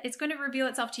is that it's going to reveal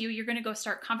itself to you. You're going to go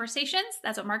start conversations.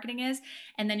 That's what marketing is.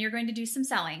 And then you're going to do some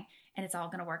selling and it's all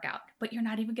going to work out. But you're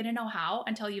not even going to know how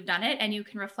until you've done it and you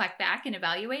can reflect back and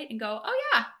evaluate and go, oh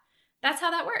yeah, that's how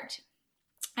that worked.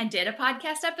 I did a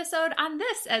podcast episode on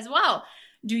this as well.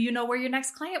 Do you know where your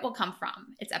next client will come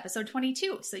from? It's episode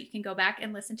 22. So you can go back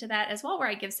and listen to that as well, where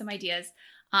I give some ideas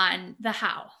on the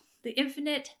how, the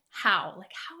infinite how.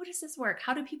 Like, how does this work?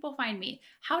 How do people find me?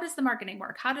 How does the marketing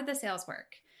work? How did the sales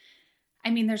work?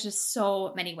 I mean, there's just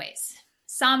so many ways.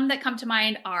 Some that come to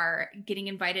mind are getting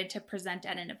invited to present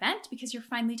at an event because you're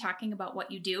finally talking about what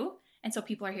you do. And so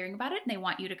people are hearing about it and they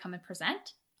want you to come and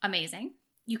present. Amazing.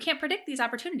 You can't predict these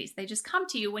opportunities. They just come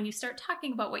to you when you start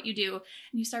talking about what you do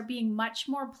and you start being much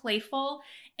more playful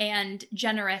and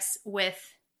generous with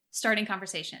starting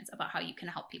conversations about how you can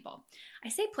help people. I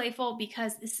say playful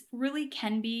because this really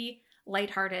can be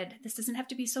lighthearted. This doesn't have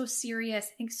to be so serious.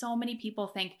 I think so many people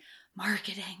think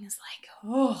marketing is like,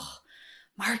 oh,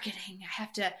 marketing. I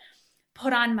have to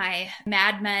put on my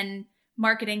Mad Men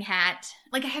marketing hat.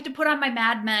 Like I had to put on my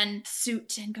Mad Men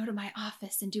suit and go to my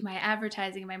office and do my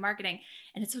advertising and my marketing.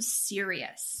 And it's so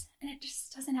serious. And it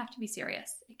just doesn't have to be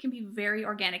serious. It can be very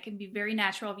organic. It can be very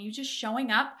natural of you just showing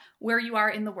up where you are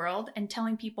in the world and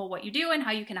telling people what you do and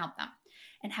how you can help them.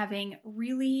 And having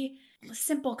really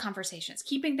simple conversations,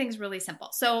 keeping things really simple.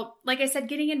 So like I said,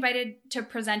 getting invited to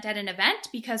present at an event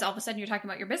because all of a sudden you're talking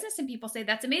about your business and people say,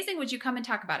 that's amazing. Would you come and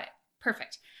talk about it?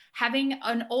 Perfect. Having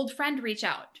an old friend reach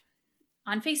out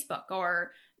on Facebook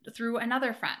or through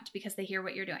another friend because they hear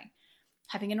what you're doing.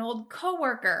 Having an old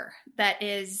coworker that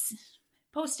is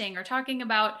posting or talking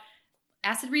about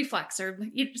acid reflux or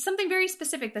something very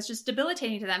specific that's just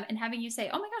debilitating to them, and having you say,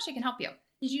 oh my gosh, I can help you.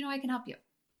 Did you know I can help you?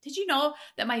 Did you know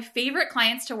that my favorite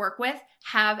clients to work with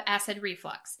have acid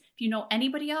reflux? If you know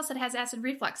anybody else that has acid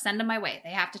reflux, send them my way.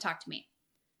 They have to talk to me.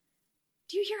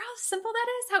 Do you hear how simple that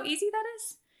is? How easy that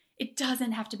is? It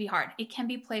doesn't have to be hard. It can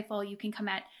be playful. You can come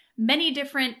at many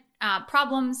different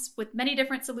problems with many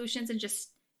different solutions and just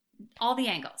all the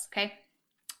angles, okay?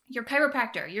 Your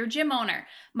chiropractor, your gym owner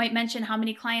might mention how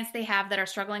many clients they have that are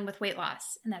struggling with weight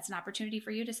loss. And that's an opportunity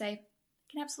for you to say,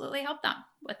 I can absolutely help them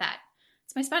with that.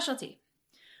 It's my specialty.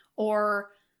 Or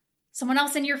someone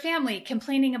else in your family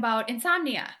complaining about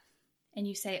insomnia. And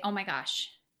you say, oh my gosh,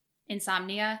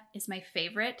 insomnia is my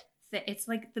favorite. It's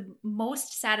like the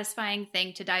most satisfying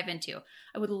thing to dive into.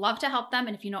 I would love to help them.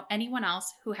 And if you know anyone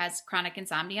else who has chronic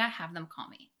insomnia, have them call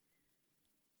me.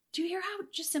 Do you hear how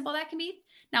just simple that can be?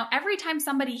 Now, every time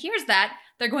somebody hears that,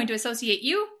 they're going to associate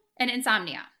you and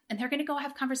insomnia. And they're going to go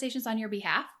have conversations on your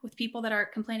behalf with people that are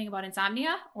complaining about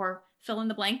insomnia or fill in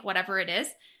the blank, whatever it is,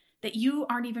 that you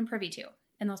aren't even privy to.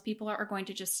 And those people are going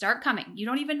to just start coming. You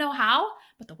don't even know how,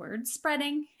 but the word's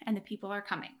spreading and the people are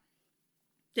coming.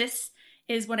 This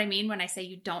is what I mean when I say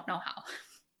you don't know how.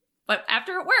 But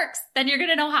after it works, then you're going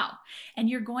to know how. And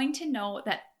you're going to know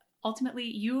that ultimately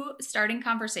you starting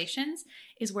conversations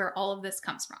is where all of this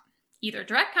comes from. Either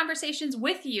direct conversations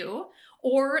with you,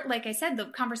 or like I said, the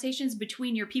conversations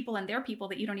between your people and their people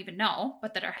that you don't even know,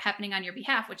 but that are happening on your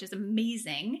behalf, which is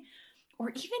amazing. Or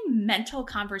even mental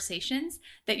conversations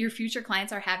that your future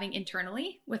clients are having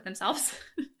internally with themselves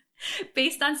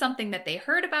based on something that they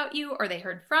heard about you or they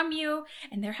heard from you.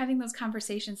 And they're having those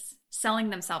conversations,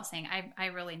 selling themselves, saying,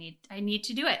 I need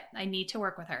to do it. I need to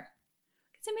work with her.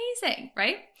 It's amazing,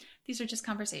 right? These are just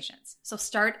conversations. So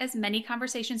start as many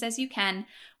conversations as you can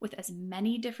with as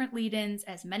many different lead-ins,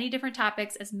 as many different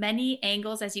topics, as many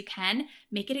angles as you can.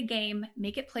 Make it a game,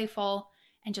 make it playful,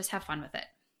 and just have fun with it.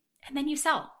 And then you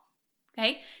sell.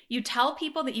 Okay? You tell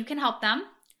people that you can help them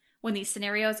when these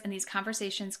scenarios and these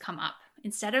conversations come up.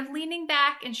 Instead of leaning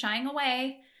back and shying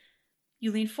away,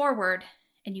 you lean forward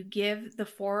and you give the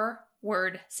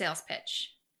 4-word sales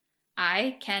pitch.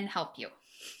 I can help you.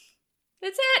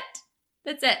 That's it.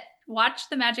 That's it. Watch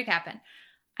the magic happen.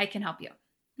 I can help you.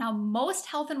 Now, most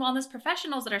health and wellness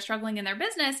professionals that are struggling in their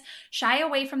business shy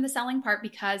away from the selling part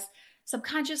because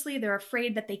subconsciously they're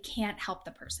afraid that they can't help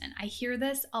the person. I hear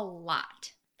this a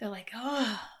lot. They're like,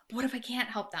 oh, what if I can't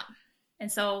help them?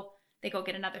 And so they go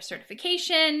get another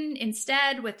certification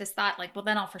instead with this thought like, well,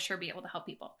 then I'll for sure be able to help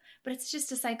people. But it's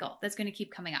just a cycle that's going to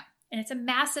keep coming up. And it's a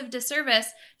massive disservice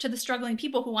to the struggling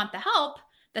people who want the help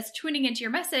that's tuning into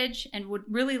your message and would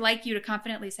really like you to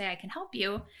confidently say, I can help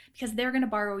you, because they're going to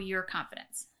borrow your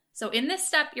confidence. So in this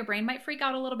step, your brain might freak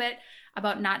out a little bit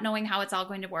about not knowing how it's all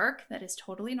going to work. That is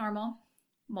totally normal.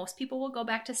 Most people will go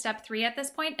back to step 3 at this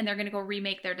point, and they're going to go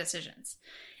remake their decisions.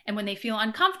 And when they feel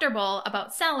uncomfortable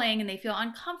about selling and they feel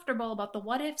uncomfortable about the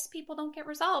what ifs, people don't get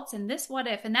results, and this what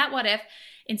if and that what if,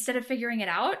 instead of figuring it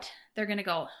out, they're going to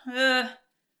go, I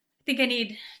think I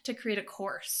need to create a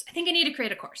course. I think I need to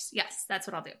create a course. Yes, that's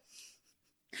what I'll do.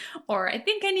 Or I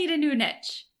think I need a new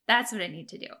niche. That's what I need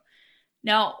to do.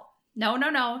 No.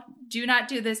 Do not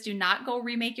do this. Do not go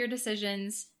remake your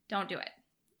decisions. Don't do it.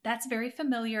 That's very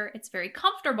familiar. It's very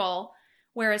comfortable.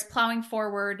 Whereas plowing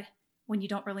forward when you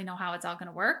don't really know how it's all going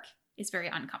to work is very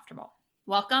uncomfortable.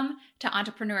 Welcome to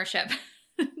entrepreneurship.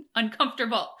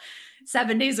 Uncomfortable.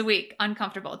 7 days a week.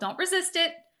 Uncomfortable. Don't resist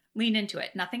it. Lean into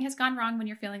it. Nothing has gone wrong when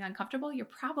you're feeling uncomfortable. You're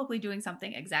probably doing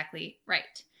something exactly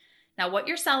right. Now, what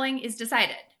you're selling is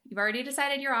decided. You've already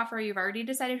decided your offer. You've already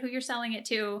decided who you're selling it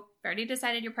to. You've already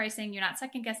decided your pricing. You're not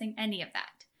second guessing any of that.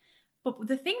 But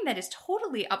the thing that is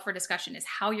totally up for discussion is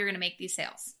how you're going to make these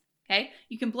sales. Okay?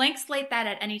 You can blank slate that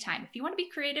at any time. If you want to be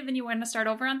creative and you want to start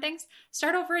over on things,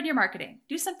 start over in your marketing.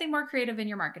 Do something more creative in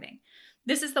your marketing.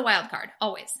 This is the wild card,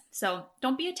 always. So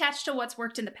don't be attached to what's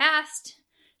worked in the past.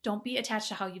 Don't be attached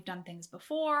to how you've done things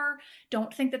before.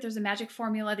 Don't think that there's a magic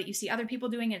formula that you see other people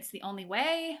doing and it's the only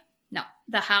way. No,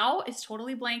 the how is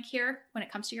totally blank here when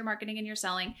it comes to your marketing and your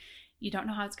selling. You don't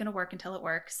know how it's going to work until it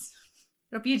works.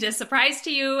 It'll be a surprise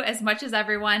to you as much as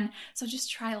everyone. So just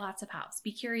try lots of hows.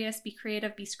 Be curious, be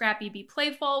creative, be scrappy, be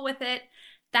playful with it.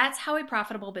 That's how a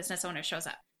profitable business owner shows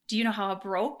up. Do you know how a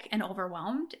broke and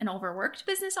overwhelmed and overworked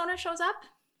business owner shows up?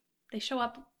 They show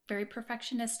up very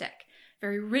perfectionistic,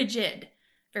 very rigid,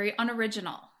 very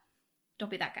unoriginal. Don't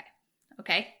be that guy.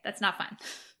 Okay? That's not fun.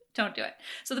 Don't do it.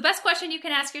 So the best question you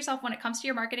can ask yourself when it comes to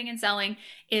your marketing and selling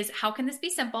is, how can this be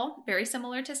simple? Very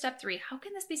similar to step 3. How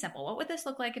can this be simple? What would this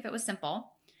look like if it was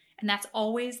simple? And that's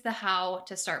always the how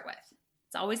to start with.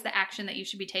 It's always the action that you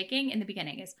should be taking in the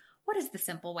beginning is, what is the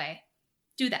simple way?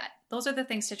 Do that. Those are the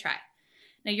things to try.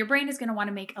 Now, your brain is going to want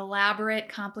to make elaborate,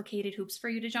 complicated hoops for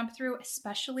you to jump through,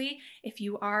 especially if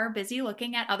you are busy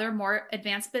looking at other more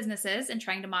advanced businesses and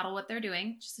trying to model what they're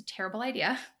doing, which is a terrible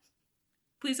idea.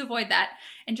 Please avoid that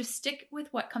and just stick with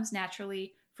what comes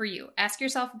naturally for you. Ask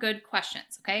yourself good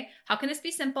questions, okay? How can this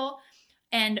be simple?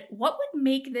 And what would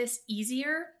make this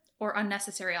easier or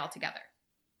unnecessary altogether?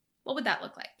 What would that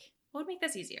look like? What would make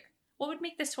this easier? What would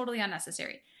make this totally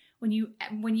unnecessary? When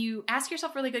you ask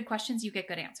yourself really good questions, you get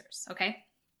good answers, okay?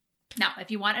 Now,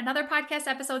 if you want another podcast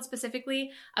episode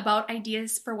specifically about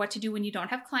ideas for what to do when you don't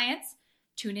have clients,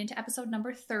 tune into episode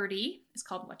number 30. It's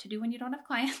called What to Do When You Don't Have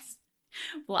Clients.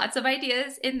 Lots of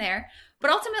ideas in there.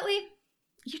 But ultimately,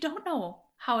 you don't know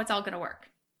how it's all going to work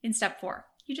in step 4.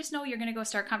 You just know you're going to go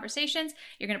start conversations,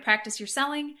 you're going to practice your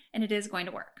selling, and it is going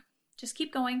to work. Just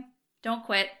keep going. Don't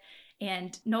quit.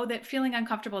 And know that feeling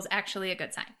uncomfortable is actually a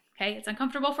good sign. Okay? It's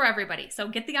uncomfortable for everybody. So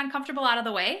get the uncomfortable out of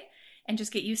the way and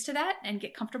just get used to that and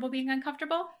get comfortable being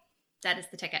uncomfortable. That is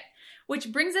the ticket.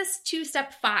 Which brings us to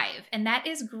step 5, and that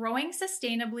is growing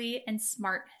sustainably and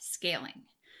smart scaling.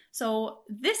 So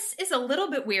this is a little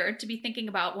bit weird to be thinking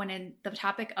about when in the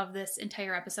topic of this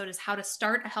entire episode is how to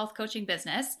start a health coaching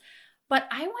business. But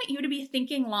I want you to be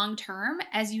thinking long-term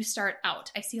as you start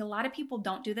out. I see a lot of people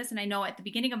don't do this. And I know at the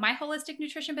beginning of my holistic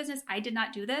nutrition business, I did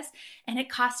not do this. And it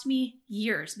cost me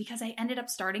years because I ended up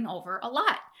starting over a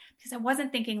lot because I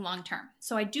wasn't thinking long-term.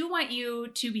 So I do want you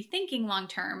to be thinking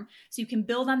long-term so you can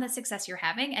build on the success you're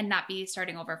having and not be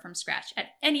starting over from scratch at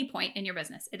any point in your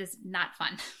business. It is not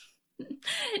fun.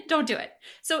 Don't do it.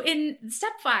 So in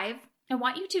step 5, I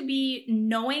want you to be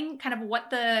knowing kind of what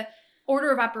the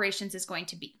order of operations is going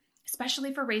to be,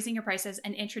 especially for raising your prices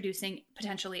and introducing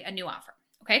potentially a new offer,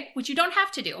 okay? Which you don't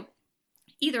have to do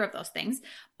either of those things,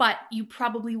 but you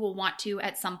probably will want to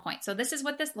at some point. So this is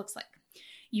what this looks like.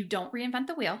 You don't reinvent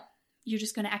the wheel. You're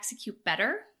just going to execute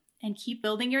better and keep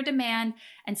building your demand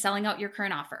and selling out your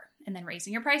current offer, and then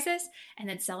raising your prices and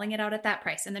then selling it out at that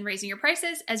price, and then raising your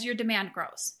prices as your demand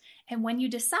grows. And when you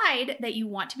decide that you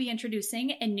want to be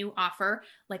introducing a new offer,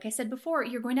 like I said before,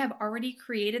 you're going to have already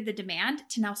created the demand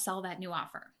to now sell that new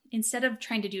offer. Instead of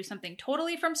trying to do something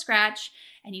totally from scratch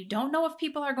and you don't know if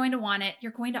people are going to want it,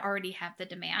 you're going to already have the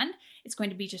demand. It's going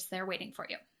to be just there waiting for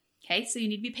you. Okay, so you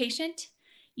need to be patient.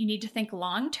 You need to think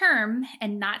long term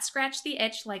and not scratch the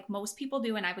itch like most people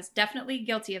do. And I was definitely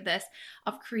guilty of this,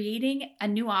 of creating a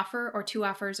new offer or 2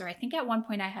 offers, or I think at one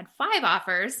point I had 5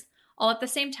 offers all at the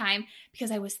same time because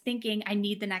I was thinking, I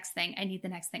need the next thing. I need the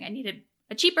next thing. I needed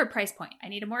a cheaper price point. I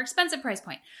need a more expensive price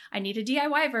point. I need a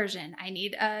DIY version. I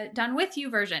need a done with you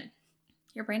version.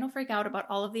 Your brain will freak out about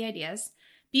all of the ideas.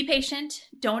 Be patient.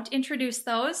 Don't introduce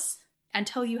those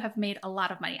until you have made a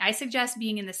lot of money. I suggest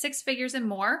being in the 6 figures and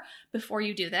more before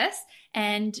you do this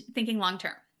and thinking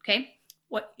long-term, okay?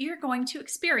 What you're going to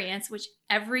experience, which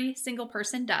every single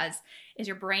person does, is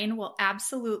your brain will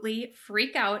absolutely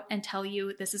freak out and tell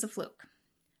you this is a fluke.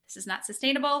 This is not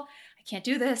sustainable. I can't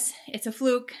do this. It's a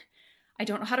fluke. I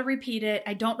don't know how to repeat it.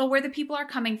 I don't know where the people are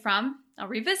coming from. I'll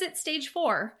revisit stage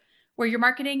 4 where your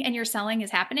marketing and your selling is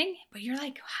happening, but you're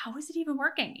like, how is it even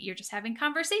working? You're just having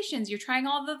conversations. You're trying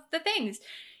all the things.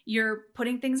 You're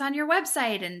putting things on your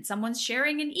website and someone's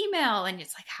sharing an email and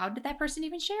it's like, how did that person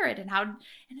even share it? And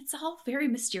it's all very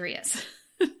mysterious.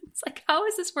 It's like, how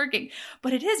is this working?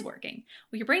 But it is working.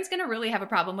 Well, your brain's going to really have a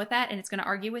problem with that and it's going to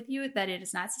argue with you that it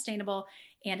is not sustainable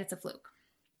and it's a fluke.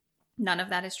 None of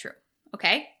that is true.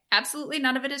 Okay? Absolutely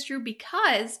none of it is true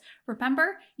because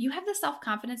remember, you have the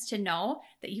self-confidence to know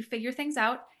that you figure things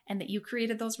out and that you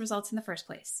created those results in the first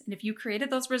place. And if you created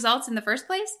those results in the first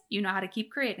place, you know how to keep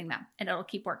creating them and it'll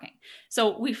keep working.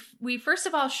 So we first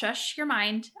of all shush your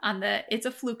mind on the it's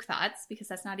a fluke thoughts because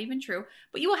that's not even true,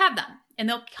 but you will have them and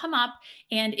they'll come up.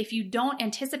 And if you don't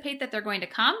anticipate that they're going to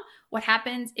come, what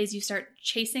happens is you start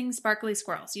chasing sparkly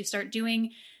squirrels. You start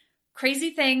doing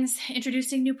crazy things,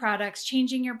 introducing new products,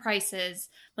 changing your prices,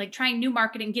 like trying new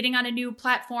marketing, getting on a new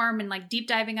platform and like deep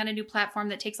diving on a new platform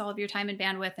that takes all of your time and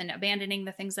bandwidth and abandoning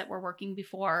the things that were working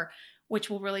before, which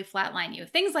will really flatline you,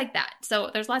 things like that. So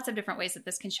there's lots of different ways that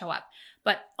this can show up.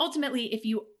 But ultimately, if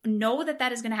you know that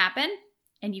that is going to happen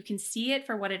and you can see it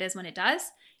for what it is when it does,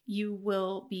 you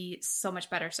will be so much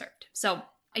better served. So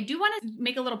I do want to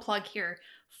make a little plug here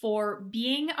for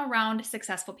being around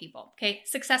successful people. Okay.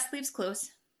 Success leaves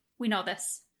clues. We know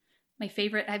this. My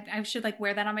favorite, I should like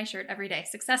wear that on my shirt every day.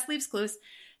 Success leaves clues.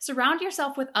 Surround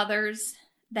yourself with others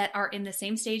that are in the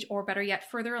same stage or better yet,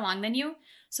 further along than you,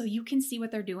 so you can see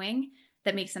what they're doing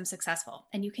that makes them successful.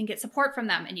 And you can get support from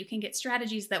them and you can get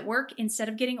strategies that work instead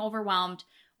of getting overwhelmed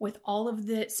with all of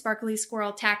the sparkly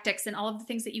squirrel tactics and all of the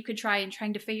things that you could try and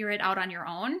trying to figure it out on your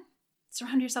own.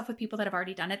 Surround yourself with people that have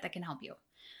already done it that can help you.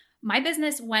 My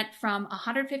business went from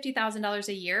 $150,000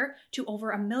 a year to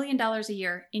over $1 million a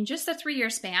year in just a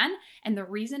 3-year span. And the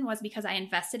reason was because I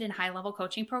invested in high-level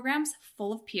coaching programs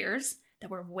full of peers that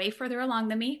were way further along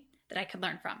than me that I could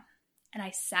learn from. And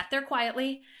I sat there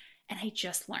quietly and I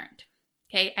just learned.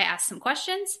 Okay, I asked some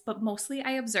questions, but mostly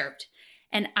I observed.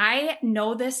 And I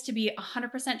know this to be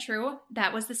 100% true.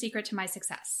 That was the secret to my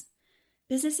success.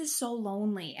 Business is so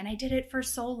lonely, and I did it for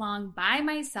so long by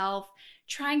myself,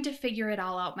 trying to figure it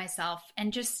all out myself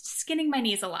and just skinning my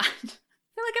knees a lot. I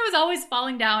feel like I was always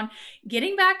falling down,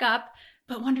 getting back up,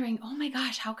 but wondering, oh my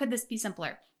gosh, how could this be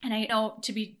simpler? And I know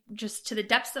to be just to the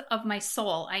depths of my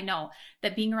soul, I know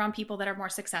that being around people that are more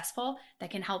successful, that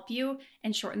can help you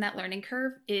and shorten that learning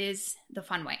curve is the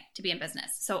fun way to be in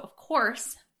business. So of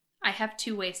course, I have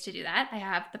 2 ways to do that. I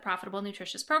have the Profitable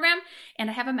Nutritious Program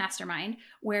and I have a mastermind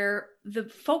where the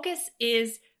focus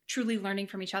is truly learning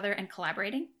from each other and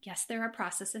collaborating. Yes, there are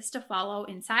processes to follow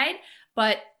inside,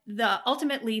 but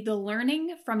ultimately the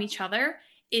learning from each other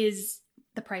is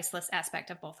the priceless aspect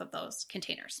of both of those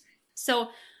containers. So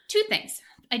 2 things.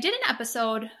 I did an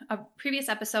episode, a previous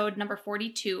episode, number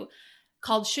 42,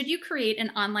 called Should You Create an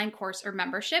Online Course or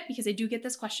Membership? Because I do get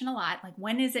this question a lot, like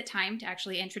when is it time to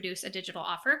actually introduce a digital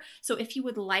offer? So if you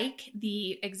would like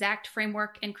the exact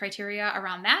framework and criteria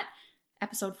around that,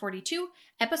 episode 42.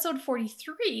 Episode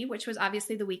 43, which was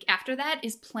obviously the week after that,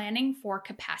 is planning for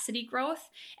capacity growth.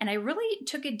 And I really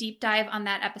took a deep dive on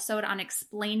that episode on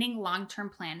explaining long-term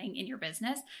planning in your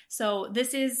business. So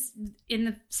this is in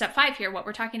the step 5 here. What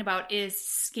we're talking about is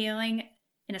scaling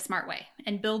in a smart way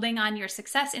and building on your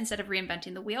success instead of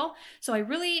reinventing the wheel. So I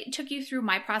really took you through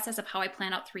my process of how I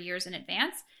plan out 3 years in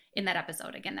advance in that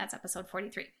episode. Again, that's episode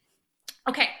 43.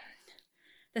 Okay.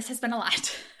 This has been a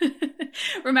lot.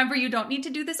 Remember, you don't need to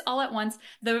do this all at once.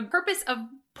 The purpose of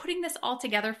putting this all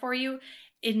together for you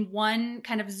in one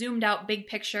kind of zoomed out big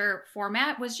picture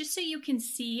format was just so you can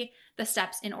see the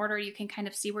steps in order. You can kind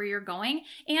of see where you're going.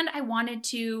 And I wanted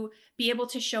to be able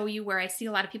to show you where I see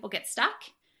a lot of people get stuck.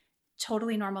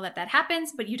 Totally normal that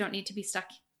happens, but you don't need to be stuck.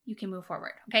 You can move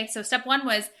forward. Okay. So step 1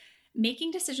 was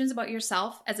making decisions about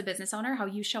yourself as a business owner, how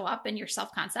you show up and your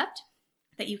self-concept,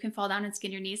 that you can fall down and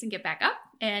skin your knees and get back up.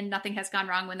 And nothing has gone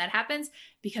wrong when that happens,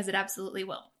 because it absolutely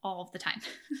will all of the time.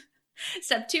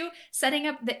 Step 2, setting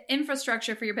up the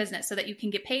infrastructure for your business so that you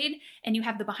can get paid and you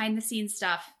have the behind the scenes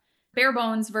stuff, bare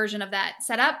bones version of that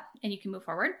set up, and you can move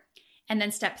forward. And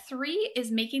then step 3 is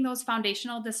making those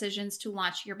foundational decisions to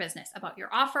launch your business about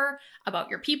your offer, about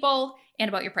your people, and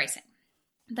about your pricing.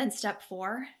 Then step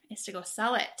 4 is to go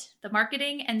sell it. The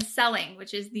marketing and selling,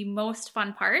 which is the most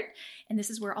fun part. And this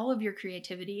is where all of your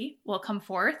creativity will come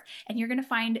forth. And you're going to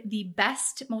find the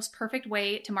best, most perfect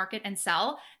way to market and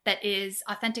sell that is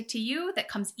authentic to you, that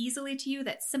comes easily to you,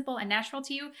 that's simple and natural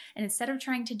to you. And instead of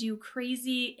trying to do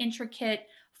crazy, intricate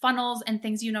funnels and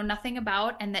things you know nothing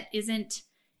about and that isn't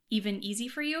even easy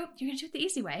for you, you're going to do it the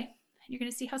easy way. You're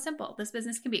going to see how simple this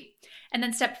business can be. And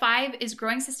then step 5 is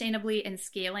growing sustainably and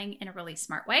scaling in a really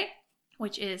smart way,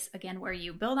 which is, again, where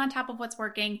you build on top of what's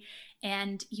working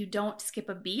and you don't skip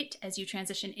a beat as you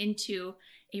transition into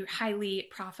a highly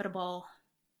profitable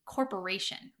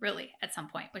corporation, really, at some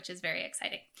point, which is very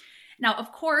exciting. Now,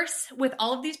 of course, with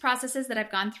all of these processes that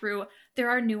I've gone through, there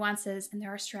are nuances and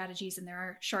there are strategies and there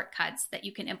are shortcuts that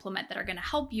you can implement that are going to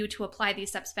help you to apply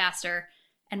these steps faster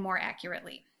and more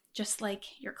accurately. Just like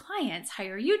your clients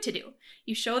hire you to do.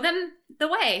 You show them the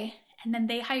way, and then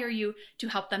they hire you to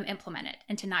help them implement it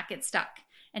and to not get stuck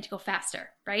and to go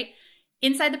faster, right?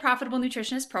 Inside the Profitable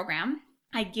Nutritionist Program,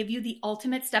 I give you the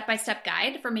ultimate step-by-step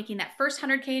guide for making that first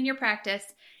 100K in your practice,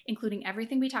 including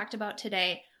everything we talked about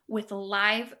today, with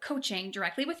live coaching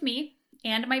directly with me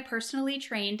and my personally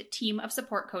trained team of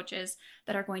support coaches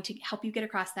that are going to help you get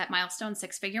across that milestone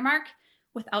 6-figure mark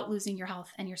without losing your health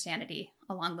and your sanity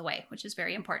along the way, which is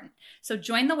very important. So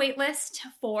join the wait list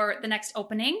for the next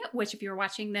opening, which if you're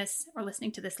watching this or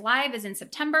listening to this live is in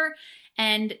September.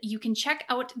 And you can check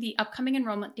out the upcoming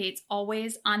enrollment dates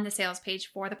always on the sales page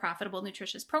for the Profitable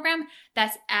Nutritionist Program.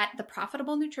 That's at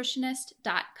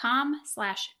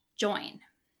theprofitablenutritionist.com/join.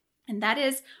 And that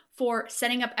is for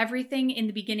setting up everything in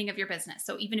the beginning of your business.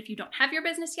 So even if you don't have your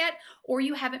business yet, or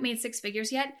you haven't made 6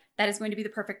 figures yet, that is going to be the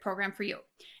perfect program for you.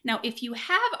 Now, if you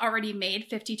have already made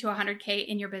 50 to 100K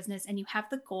in your business and you have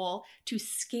the goal to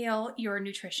scale your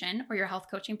nutrition or your health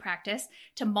coaching practice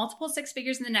to multiple 6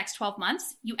 figures in the next 12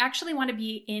 months, you actually want to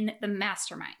be in the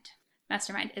mastermind.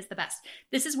 Mastermind is the best.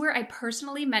 This is where I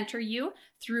personally mentor you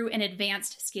through an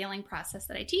advanced scaling process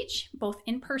that I teach, both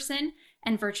in person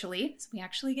and virtually. So we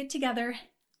actually get together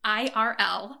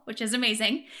IRL, which is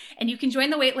amazing. And you can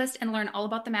join the waitlist and learn all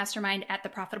about the mastermind at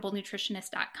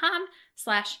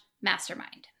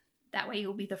theprofitablenutritionist.com/mastermind. That way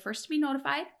you'll be the first to be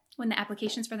notified when the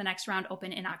applications for the next round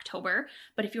open in October.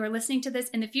 But if you are listening to this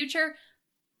in the future,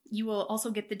 you will also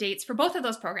get the dates for both of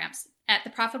those programs at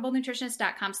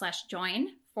theprofitablenutritionist.com/join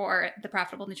for the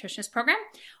Profitable Nutritionist program,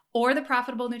 or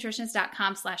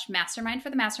theprofitablenutritionist.com/mastermind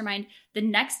for the mastermind. The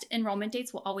next enrollment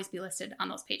dates will always be listed on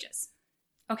those pages.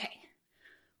 Okay.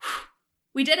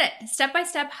 We did it. Step by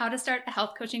step, how to start a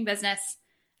health coaching business.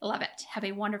 Love it. Have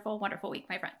a wonderful, wonderful week,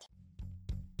 my friend.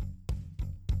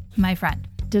 My friend,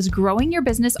 does growing your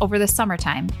business over the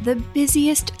summertime, the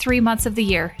busiest 3 months of the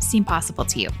year, seem possible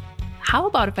to you? How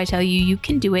about if I tell you you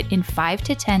can do it in 5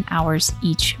 to 10 hours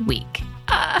each week?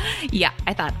 Yeah,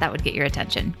 I thought that would get your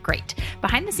attention. Great.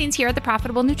 Behind the scenes here at the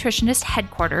Profitable Nutritionist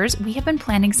headquarters, we have been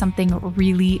planning something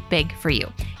really big for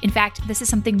you. In fact, this is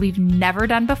something we've never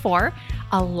done before,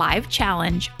 a live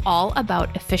challenge all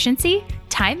about efficiency,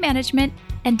 time management,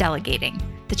 and delegating.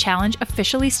 The challenge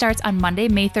officially starts on Monday,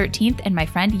 May 13th, and my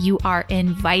friend, you are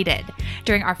invited.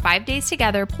 During our 5 days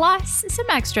together, plus some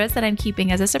extras that I'm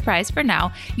keeping as a surprise for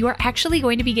now, you are actually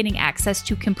going to be getting access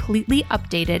to completely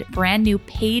updated, brand new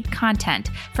paid content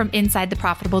from inside the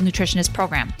Profitable Nutritionist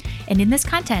program. And in this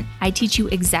content, I teach you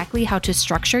exactly how to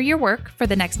structure your work for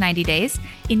the next 90 days,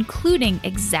 including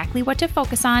exactly what to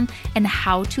focus on and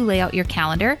how to lay out your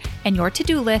calendar and your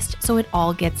to-do list so it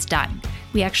all gets done.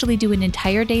 We actually do an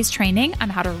entire day's training on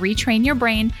how to retrain your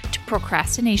brain to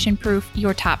procrastination-proof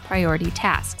your top priority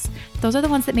tasks. Those are the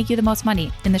ones that make you the most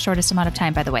money in the shortest amount of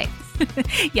time, by the way.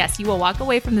 Yes, you will walk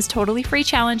away from this totally free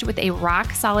challenge with a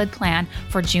rock-solid plan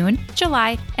for June,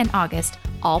 July, and August,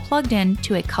 all plugged in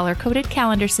to a color-coded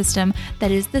calendar system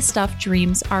that is the stuff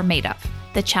dreams are made of.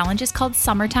 The challenge is called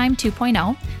Summertime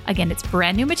 2.0. Again, it's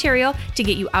brand new material to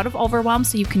get you out of overwhelm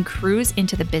so you can cruise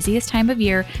into the busiest time of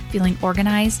year feeling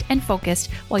organized and focused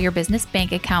while your business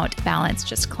bank account balance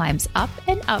just climbs up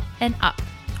and up and up,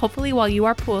 hopefully while you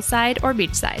are poolside or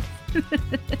beachside.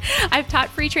 I've taught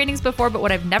free trainings before, but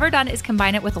what I've never done is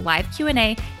combine it with live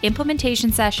Q&A,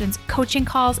 implementation sessions, coaching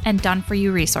calls, and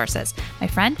done-for-you resources. My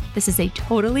friend, this is a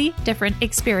totally different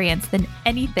experience than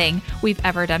anything we've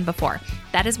ever done before.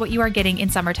 That is what you are getting in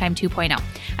Summertime 2.0.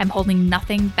 I'm holding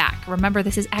nothing back. Remember,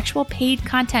 this is actual paid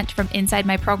content from inside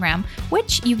my program,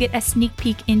 which you get a sneak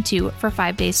peek into for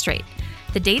 5 days straight.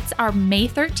 The dates are May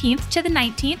 13th to the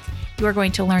 19th. You are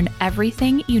going to learn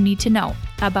everything you need to know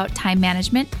about time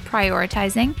management,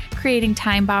 prioritizing, creating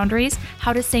time boundaries,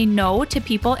 how to say no to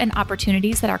people and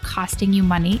opportunities that are costing you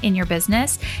money in your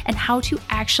business, and how to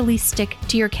actually stick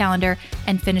to your calendar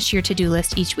and finish your to-do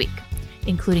list each week,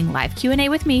 including live Q&A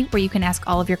with me where you can ask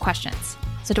all of your questions.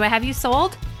 So do I have you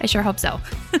sold? I sure hope so.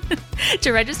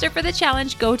 To register for the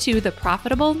challenge, go to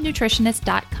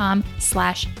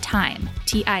theprofitablenutritionist.com/time,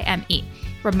 TIME.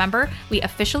 Remember, we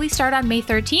officially start on May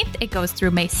 13th. It goes through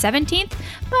May 17th,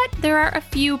 but there are a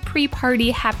few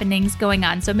pre-party happenings going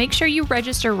on, so make sure you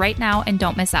register right now and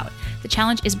don't miss out. The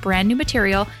challenge is brand new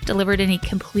material delivered in a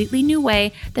completely new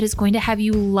way that is going to have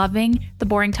you loving the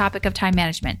boring topic of time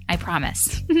management, I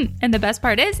promise. And the best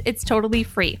part is, it's totally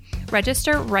free.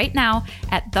 Register right now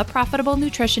at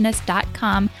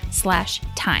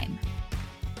theprofitablenutritionist.com/time.